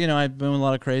 Because I've been with a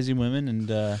lot of crazy women, and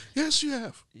yes, you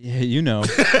have. Yeah, you know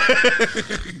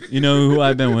who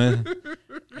I've been with,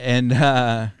 and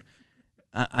I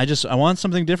want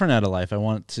something different out of life. I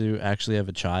want to actually have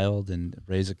a child and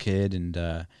raise a kid, and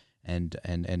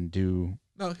do.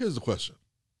 Now, here's the question: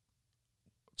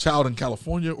 child in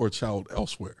California or child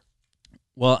elsewhere?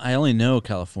 Well, I only know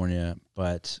California,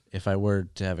 but if I were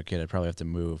to have a kid, I'd probably have to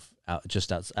move out,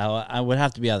 just outside. I would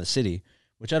have to be out of the city,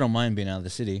 which I don't mind being out of the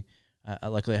city.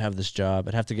 Luckily, I have this job.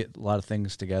 I'd have to get a lot of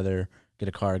things together, get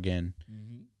a car again,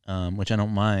 which I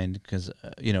don't mind because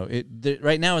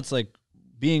right now it's like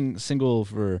being single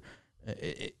for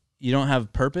you don't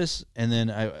have purpose, and then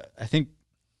I think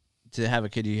to have a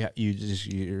kid,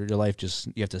 your life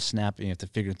you have to snap and you have to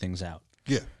figure things out.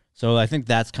 Yeah. So I think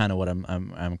that's kind of what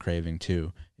I'm craving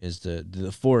too, is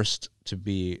the forced to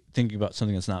be thinking about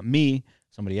something that's not me,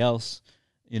 somebody else.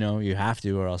 You have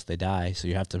to, or else they die. So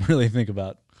you have to really think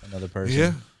about another person.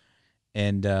 Yeah.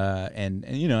 And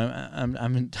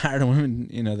I'm tired of women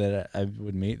that I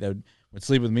would meet that would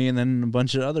sleep with me, and then a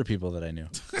bunch of other people that I knew.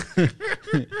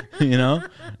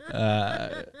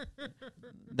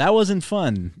 That wasn't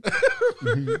fun.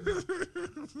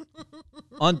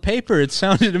 On paper, it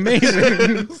sounded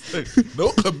amazing.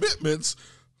 No commitments.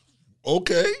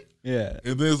 Okay. Yeah.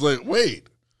 And then it's like, wait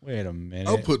a minute.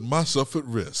 I'm putting myself at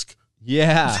risk.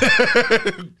 Yeah.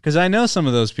 Because I know some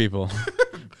of those people,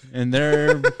 and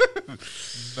they're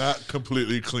not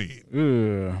completely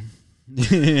clean.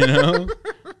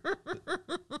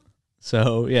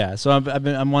 So yeah, so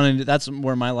I'm wanting. That's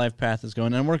where my life path is going.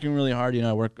 And I'm working really hard.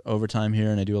 I work overtime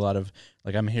here, and I do a lot of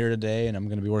I'm here today, and I'm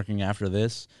going to be working after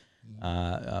this.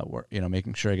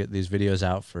 Making sure I get these videos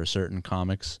out for certain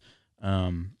comics.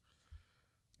 So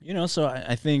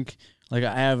I think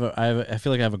I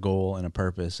feel like I have a goal and a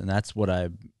purpose, and that's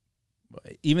what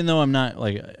even though I'm not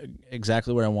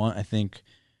exactly where I want, I think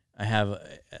I have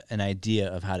an idea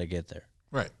of how to get there.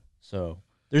 Right. So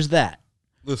there's that.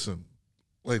 Listen,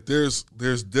 there's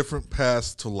different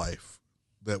paths to life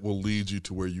that will lead you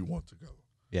to where you want to go.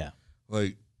 Yeah.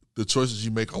 The choices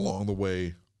you make along the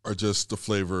way are just the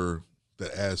flavor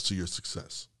that adds to your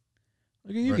success.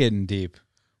 Look at you getting deep.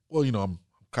 Well, I'm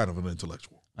kind of an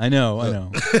intellectual. I know.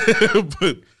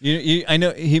 But I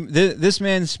know this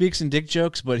man speaks in dick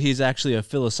jokes, but he's actually a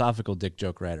philosophical dick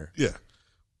joke writer. Yeah.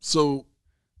 So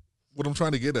what I'm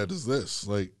trying to get at is this,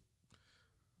 like,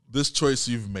 this choice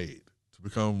you've made to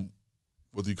become,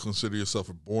 whether you consider yourself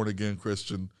a born-again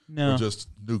Christian or just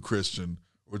new Christian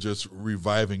or just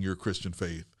reviving your Christian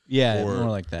faith. Yeah, more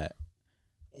like that.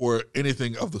 Or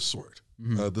anything of the sort.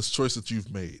 This choice that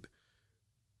you've made,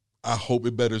 I hope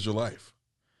it betters your life.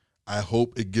 I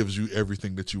hope it gives you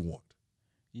everything that you want.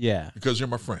 Yeah. Because you're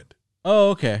my friend. Oh,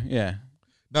 okay. Yeah.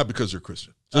 Not because you're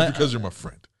Christian. Just because you're my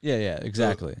friend. Yeah,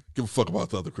 exactly. Give a fuck about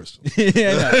the other Christians.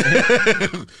 Yeah.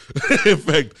 In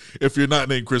fact, if you're not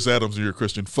named Chris Adams and you're a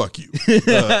Christian, fuck you.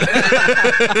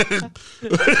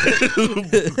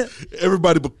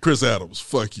 Everybody but Chris Adams,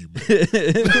 fuck you,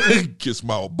 man. Kiss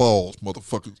my balls,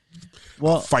 motherfucker.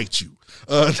 Well, I'll fight you.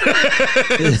 All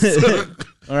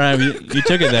right, you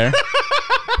took it there.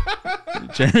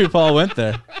 Jeremy Paul went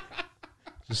there.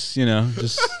 Just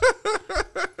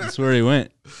that's where he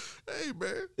went. Hey,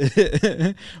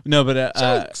 man. No, but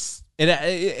I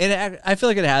feel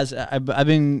like it has. I've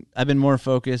been more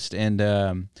focused and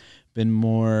been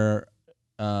more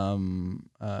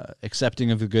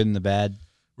accepting of the good and the bad.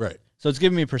 Right. So it's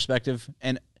given me perspective,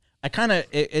 and I kind of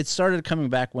it started coming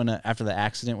back when after the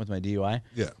accident with my DUI.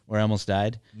 Yeah. Where I almost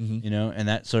died. And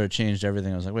that sort of changed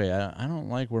everything. I was like, wait, I don't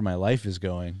like where my life is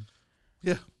going.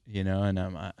 Yeah.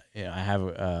 And I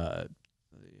have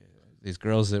these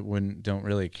girls that don't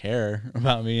really care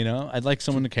about me. I'd like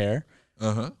someone to care.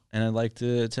 And I'd like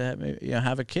to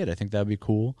have a kid. I think that'd be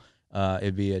cool.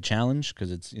 It'd be a challenge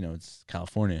because it's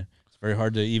California. It's very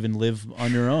hard to even live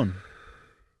on your own.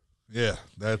 Yeah,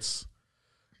 that's.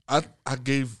 I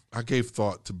gave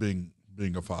thought to being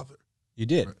a father. You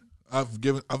did.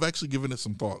 I've actually given it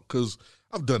some thought because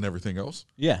I've done everything else.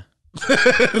 Yeah.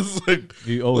 It's like,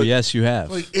 yes, you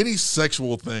have. Like any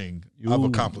sexual thing, I've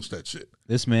accomplished that shit.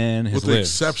 This man has with lived. The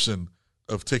exception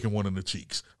of taking one in the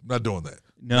cheeks. I'm not doing that.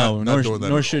 No,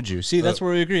 nor should you. See, that's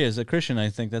where we agree. As a Christian, I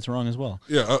think that's wrong as well.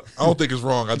 Yeah, I don't think it's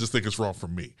wrong. I just think it's wrong for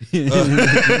me.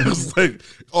 It's like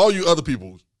all you other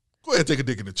people, go ahead and take a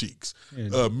dick in the cheeks.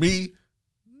 Me,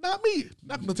 not me.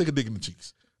 Not gonna take a dick in the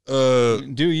cheeks.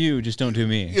 Do you, just don't do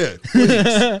me. Yeah,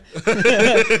 please.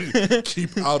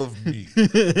 Keep out of me.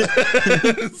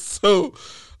 So,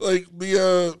 like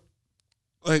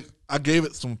I gave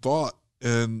it some thought,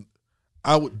 and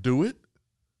I would do it,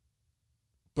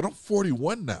 but I'm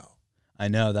 41 now. I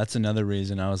know, that's another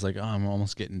reason. I was like, oh, I'm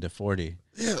almost getting to 40.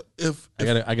 Yeah, I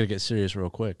gotta get serious real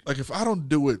quick. Like if I don't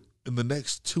do it in the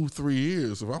next 2-3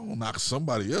 years, if I don't knock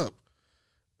somebody up,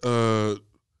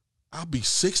 I'll be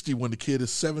 60 when the kid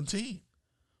is 17.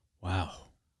 Wow.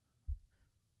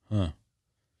 Huh.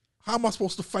 How am I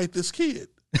supposed to fight this kid?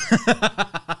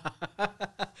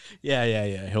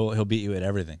 Yeah. He'll beat you at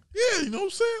everything. Yeah, you know what I'm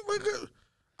saying? Like,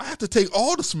 I have to take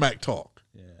all the smack talk.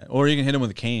 Yeah. Or you can hit him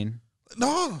with a cane.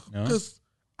 No, because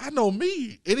I know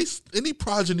me. Any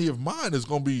progeny of mine is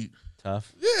gonna be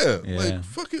tough. Yeah. Like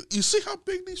fucking. You see how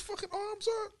big these fucking arms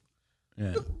are?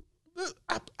 Yeah.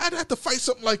 I'd have to fight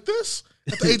something like this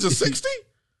at the age of 60?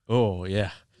 Oh,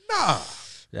 yeah. Nah.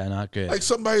 Yeah, not good. Like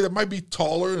somebody that might be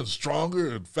taller and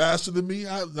stronger and faster than me.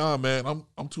 Nah, man,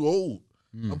 I'm too old.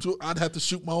 I'd have to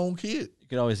shoot my own kid. You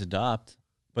could always adopt,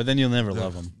 but then you'll never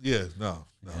love them. Yeah, no.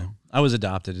 Yeah. I was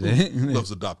adopted. Who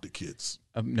loves adopted kids?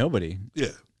 Nobody.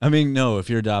 Yeah. I mean, no, if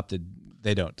you're adopted,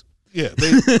 they don't. Yeah.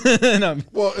 No.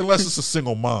 Well, unless it's a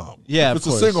single mom. Yeah, if it's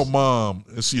a single mom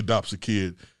and she adopts a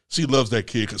kid, she loves that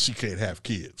kid because she can't have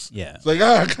kids. Yeah. It's like,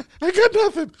 I got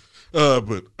nothing.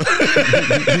 But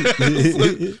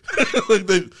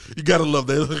you gotta love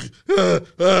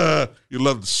that. You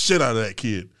love the shit out of that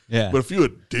kid. Yeah. But if you're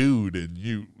a dude and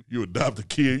you adopt a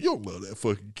kid, you don't love that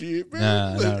fucking kid, man.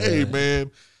 Nah, like, hey,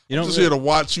 man, I'm just here to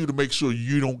watch you to make sure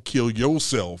you don't kill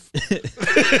yourself.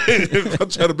 I'm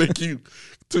trying to make you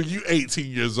till you 18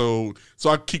 years old, so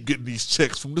I keep getting these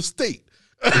checks from the state.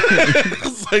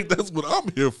 It's like that's what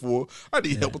I'm here for. I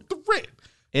need help with the rent.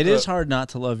 It is hard not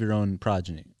to love your own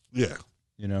progeny. Yeah.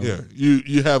 You know? Yeah.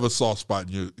 You have a soft spot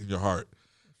in your heart.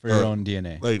 For your own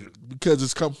DNA. Like, because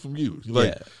it's come from you.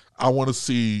 Like, I want to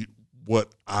see what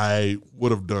I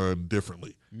would have done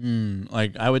differently.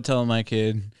 Like, I would tell my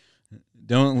kid,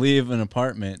 don't leave an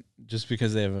apartment just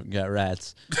because they haven't got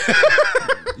rats.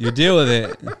 You deal with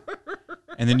it,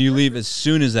 and then you leave as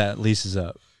soon as that lease is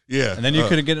up. Yeah. And then you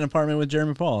could get an apartment with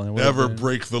Jeremy Paul. And never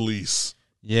break the lease.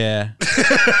 Yeah.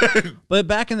 But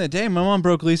back in the day, my mom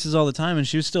broke leases all the time, and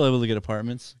she was still able to get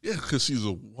apartments. Yeah, because she's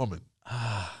a woman.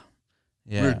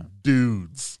 Yeah. We're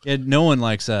dudes. Yeah, no one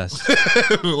likes us.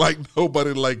 Like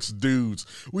nobody likes dudes.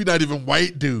 We're not even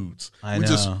white dudes. I We're know.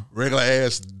 just regular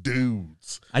ass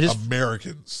dudes.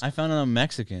 Americans. I found out I'm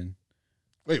Mexican.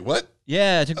 Wait, what?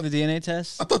 Yeah, I took the DNA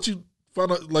test. I thought you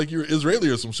found out like you're Israeli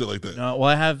or some shit like that. No, well,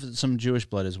 I have some Jewish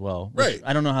blood as well. Right.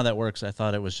 I don't know how that works. I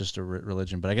thought it was just a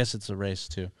religion, but I guess it's a race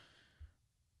too.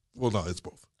 Well, no, it's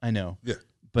both. I know. Yeah.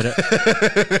 But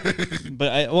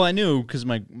I knew because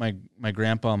my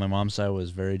grandpa on my mom's side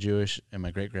was very Jewish, and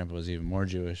my great grandpa was even more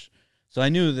Jewish. So I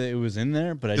knew that it was in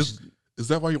there. But is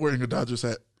that why you're wearing a Dodgers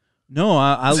hat? No,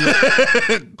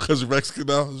 Because you're Mexican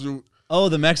now. Oh,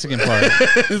 the Mexican part.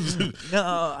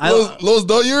 No, Los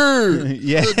Dodgers.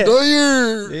 Yeah.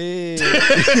 Dodgers.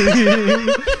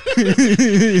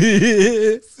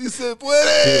 Si se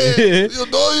puede. Yo,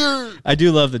 Dodgers. I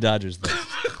do love the Dodgers, though.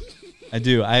 I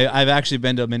do. I've actually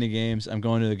been to many games. I'm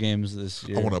going to the games this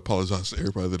year. I want to apologize to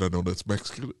everybody that I know that's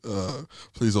Mexican.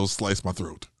 Please don't slice my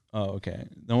throat. Oh, okay.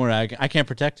 Don't worry. I can't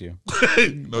protect you.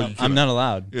 No, I'm not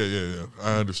allowed. Yeah.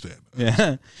 I understand.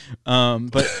 Yeah.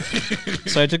 But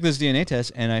so I took this DNA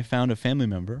test and I found a family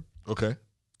member. Okay.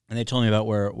 And they told me about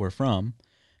where we're from,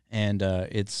 and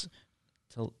it's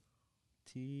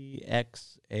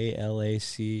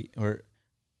TXALAC or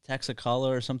Texacala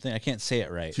or something. I can't say it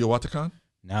right. Teotihuacan?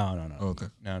 No. Oh, okay.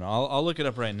 No. I'll look it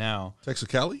up right now.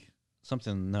 Texacali?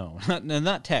 Something. No,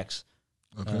 not Tex.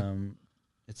 Okay.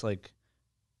 It's like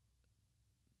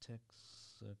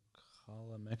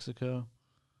Texacala, Mexico.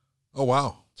 Oh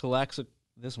wow. Tlaxac.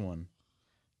 This one.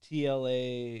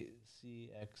 TLACXCLA.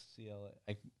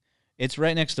 It's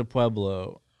right next to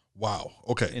Pueblo. Wow.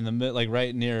 Okay. In the like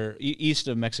right near east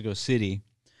of Mexico City,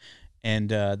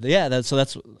 and I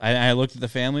looked at the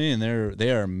family and they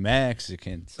are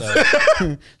Mexican, so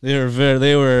they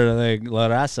were like La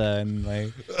Raza and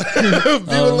like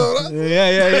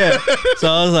yeah. So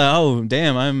I was like, oh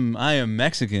damn, I am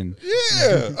Mexican.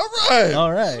 Yeah.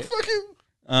 All right.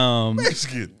 Fucking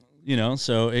Mexican. You know,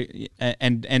 so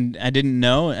and I didn't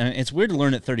know, and it's weird to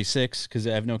learn at 36 because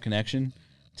I have no connection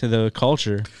to the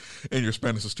culture. And your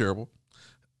Spanish is terrible.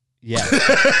 Yeah.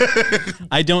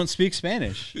 I don't speak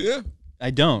Spanish. Yeah.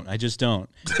 I don't. I just don't.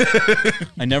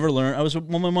 I never learned.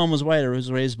 When my mom was white, I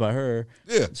was raised by her.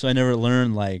 Yeah. So I never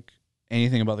learned like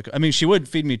anything about the. I mean, she would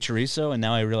feed me chorizo, and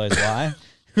now I realize why.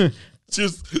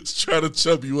 Just try to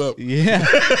chub you up. Yeah.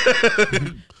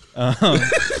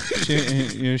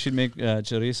 She'd make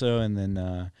chorizo, and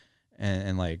then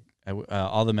and like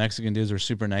all the Mexican dudes were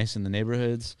super nice in the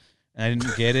neighborhoods, and I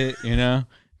didn't get it, you know,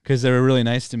 because they were really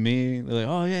nice to me. They're like,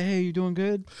 "Oh yeah, hey, you doing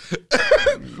good?"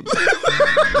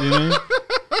 You know?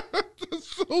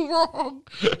 That's so wrong.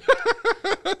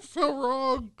 That's so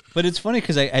wrong. But it's funny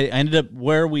because I ended up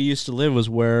where we used to live was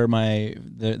where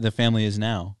the family is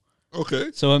now.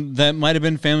 Okay. So that might have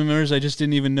been family members I just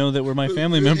didn't even know that were my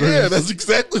family members. Yeah, that's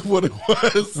exactly what it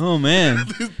was. Oh, man.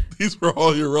 These were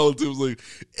all your relatives like,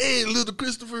 hey, little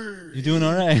Christopher. You doing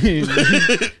all right? Hey,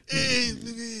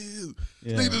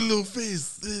 Yeah. look at the little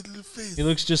face. He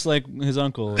looks just like his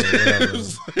uncle. Or whatever.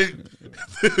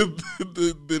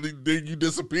 Then you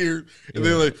disappeared. And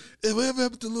they're like, hey, what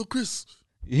happened to little Chris?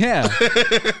 Yeah.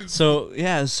 So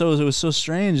it was so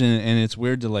strange, and it's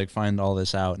weird to like find all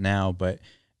this out now, but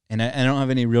and I don't have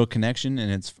any real connection,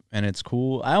 and it's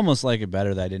cool. I almost like it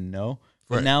better that I didn't know.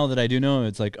 But right. Now that I do know,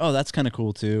 it's like, oh, that's kind of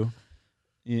cool too.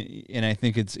 And I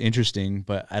think it's interesting,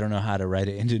 but I don't know how to write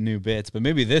it into new bits. But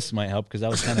maybe this might help because that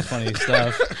was kind of funny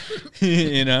stuff,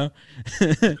 you know.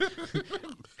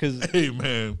 Because hey,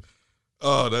 man,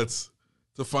 that's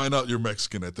to find out you're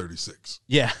Mexican at 36.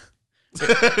 Yeah.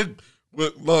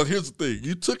 But Lord, here's the thing: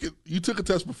 you took a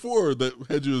test before that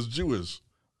had you as Jewish.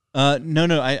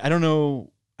 No, I don't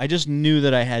know. I just knew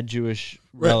that I had Jewish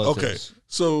relatives. Okay,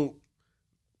 so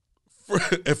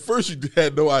at first you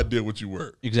had no idea what you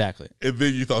were. Exactly. And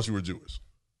then you thought you were Jewish.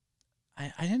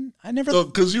 I didn't. I never.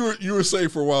 Because you were saying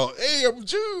for a while, "Hey, I'm a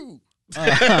Jew."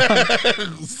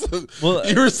 Well,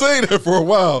 you were saying that for a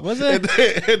while. Was it?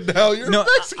 And now you're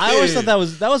Mexican. I always thought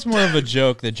that was more of a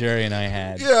joke that Jerry and I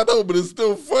had. Yeah, I know, but it's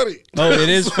still funny. Oh, it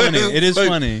is funny. It is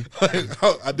funny. Like,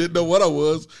 I didn't know what I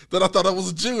was. Then I thought I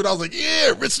was a Jew, and I was like,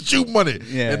 "Yeah, rich Jew money."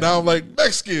 Yeah. And now I'm like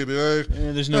Mexican.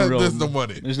 There's no real. There's no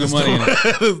money. There's no money.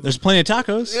 There's plenty of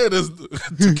tacos. Yeah, there's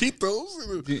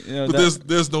taquitos. But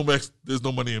there's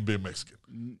no money in being Mexican.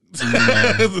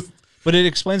 No. But it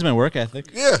explains my work ethic.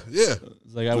 Yeah.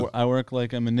 It's like I work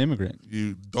like I'm an immigrant.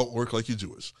 You don't work like you're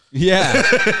Jewish. Yeah.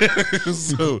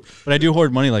 But I do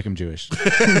hoard money like I'm Jewish.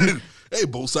 Hey,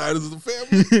 both sides of the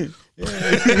family.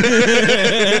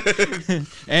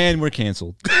 And we're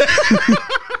canceled.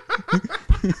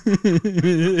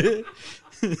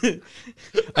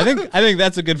 I think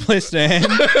that's a good place to end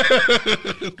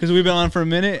because we've been on for a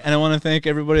minute, and I want to thank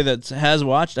everybody that has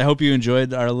watched. I hope you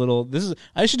enjoyed our little.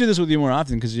 I should do this with you more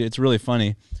often because it's really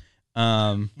funny.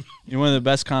 You're one of the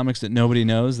best comics that nobody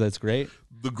knows. That's great.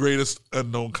 the greatest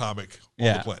unknown comic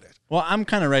on the planet. Well, I'm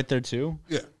kind of right there too.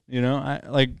 Yeah. You know, I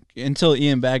like until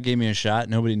Ian Bag gave me a shot,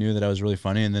 nobody knew that I was really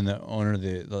funny, and then the owner of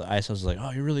the ice house was like,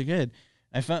 "Oh, you're really good."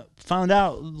 I found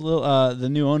out the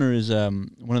new owner is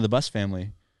one of the Bus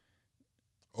family.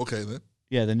 Okay, then.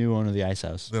 Yeah, the new owner of the ice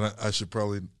house. Then I should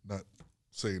probably not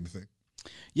say anything.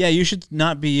 Yeah, you should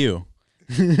not be you.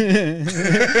 I'll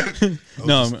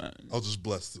just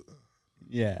bless.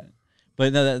 Yeah,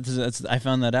 but no, that's I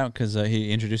found that out because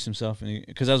he introduced himself, and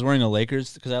because I was wearing a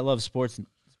Lakers, because I love sports,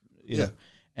 you know,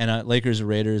 and Lakers,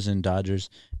 Raiders, and Dodgers,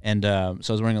 and so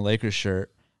I was wearing a Lakers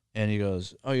shirt, and he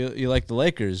goes, "Oh, you like the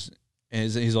Lakers?"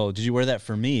 And he's all, "Did you wear that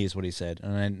for me?" Is what he said,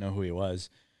 and I didn't know who he was.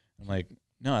 I'm like,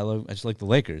 "No, I just like the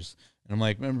Lakers," and I'm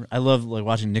like, "Remember, I love like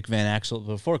watching Nick Van Exel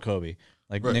before Kobe."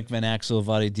 Like Nick Van Exel,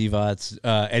 Vlade Divac,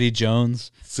 Eddie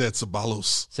Jones. Ced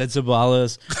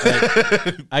Ceballos.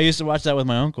 Like, I used to watch that with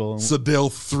my uncle.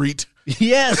 Sadell Threet.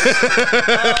 Yes.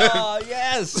 Oh,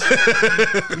 yes.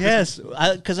 Yes.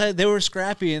 Because they were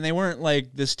scrappy, and they weren't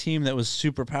like this team that was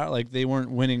super powerful. Like, they weren't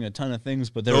winning a ton of things,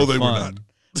 but they were fun. Were not.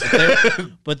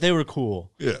 But they were cool.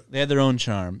 Yeah. They had their own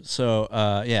charm. So,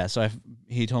 So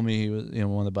he told me he was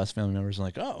one of the Bus family members. I'm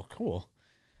like, oh, cool.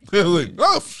 Like,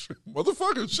 oh,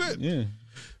 motherfucker, shit. Yeah.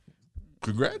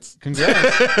 Congrats.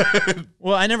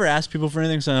 Well, I never asked people for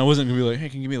anything, so I wasn't going to be like, hey,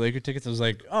 can you give me Laker tickets? I was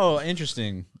like, oh,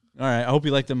 interesting. All right. I hope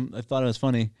you liked them. I thought it was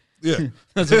funny. Yeah.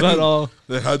 That's about all.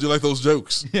 How'd you like those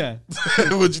jokes? Yeah.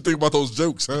 What'd you think about those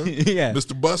jokes, huh? Yeah.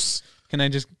 Mr. Bus? Can I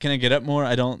get up more?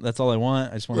 That's all I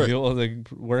want. I just want to be able to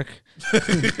work.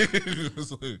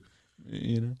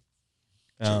 You know?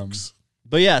 Jokes.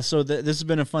 But yeah, so this has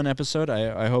been a fun episode.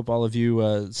 I hope all of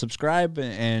you subscribe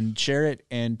and share it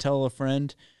and tell a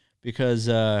friend, because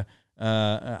I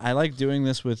like doing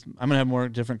this with. I'm gonna have more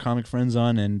different comic friends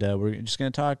on, and we're just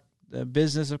gonna talk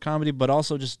business of comedy, but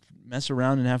also just mess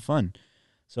around and have fun.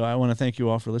 So I want to thank you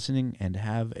all for listening, and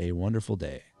have a wonderful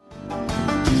day.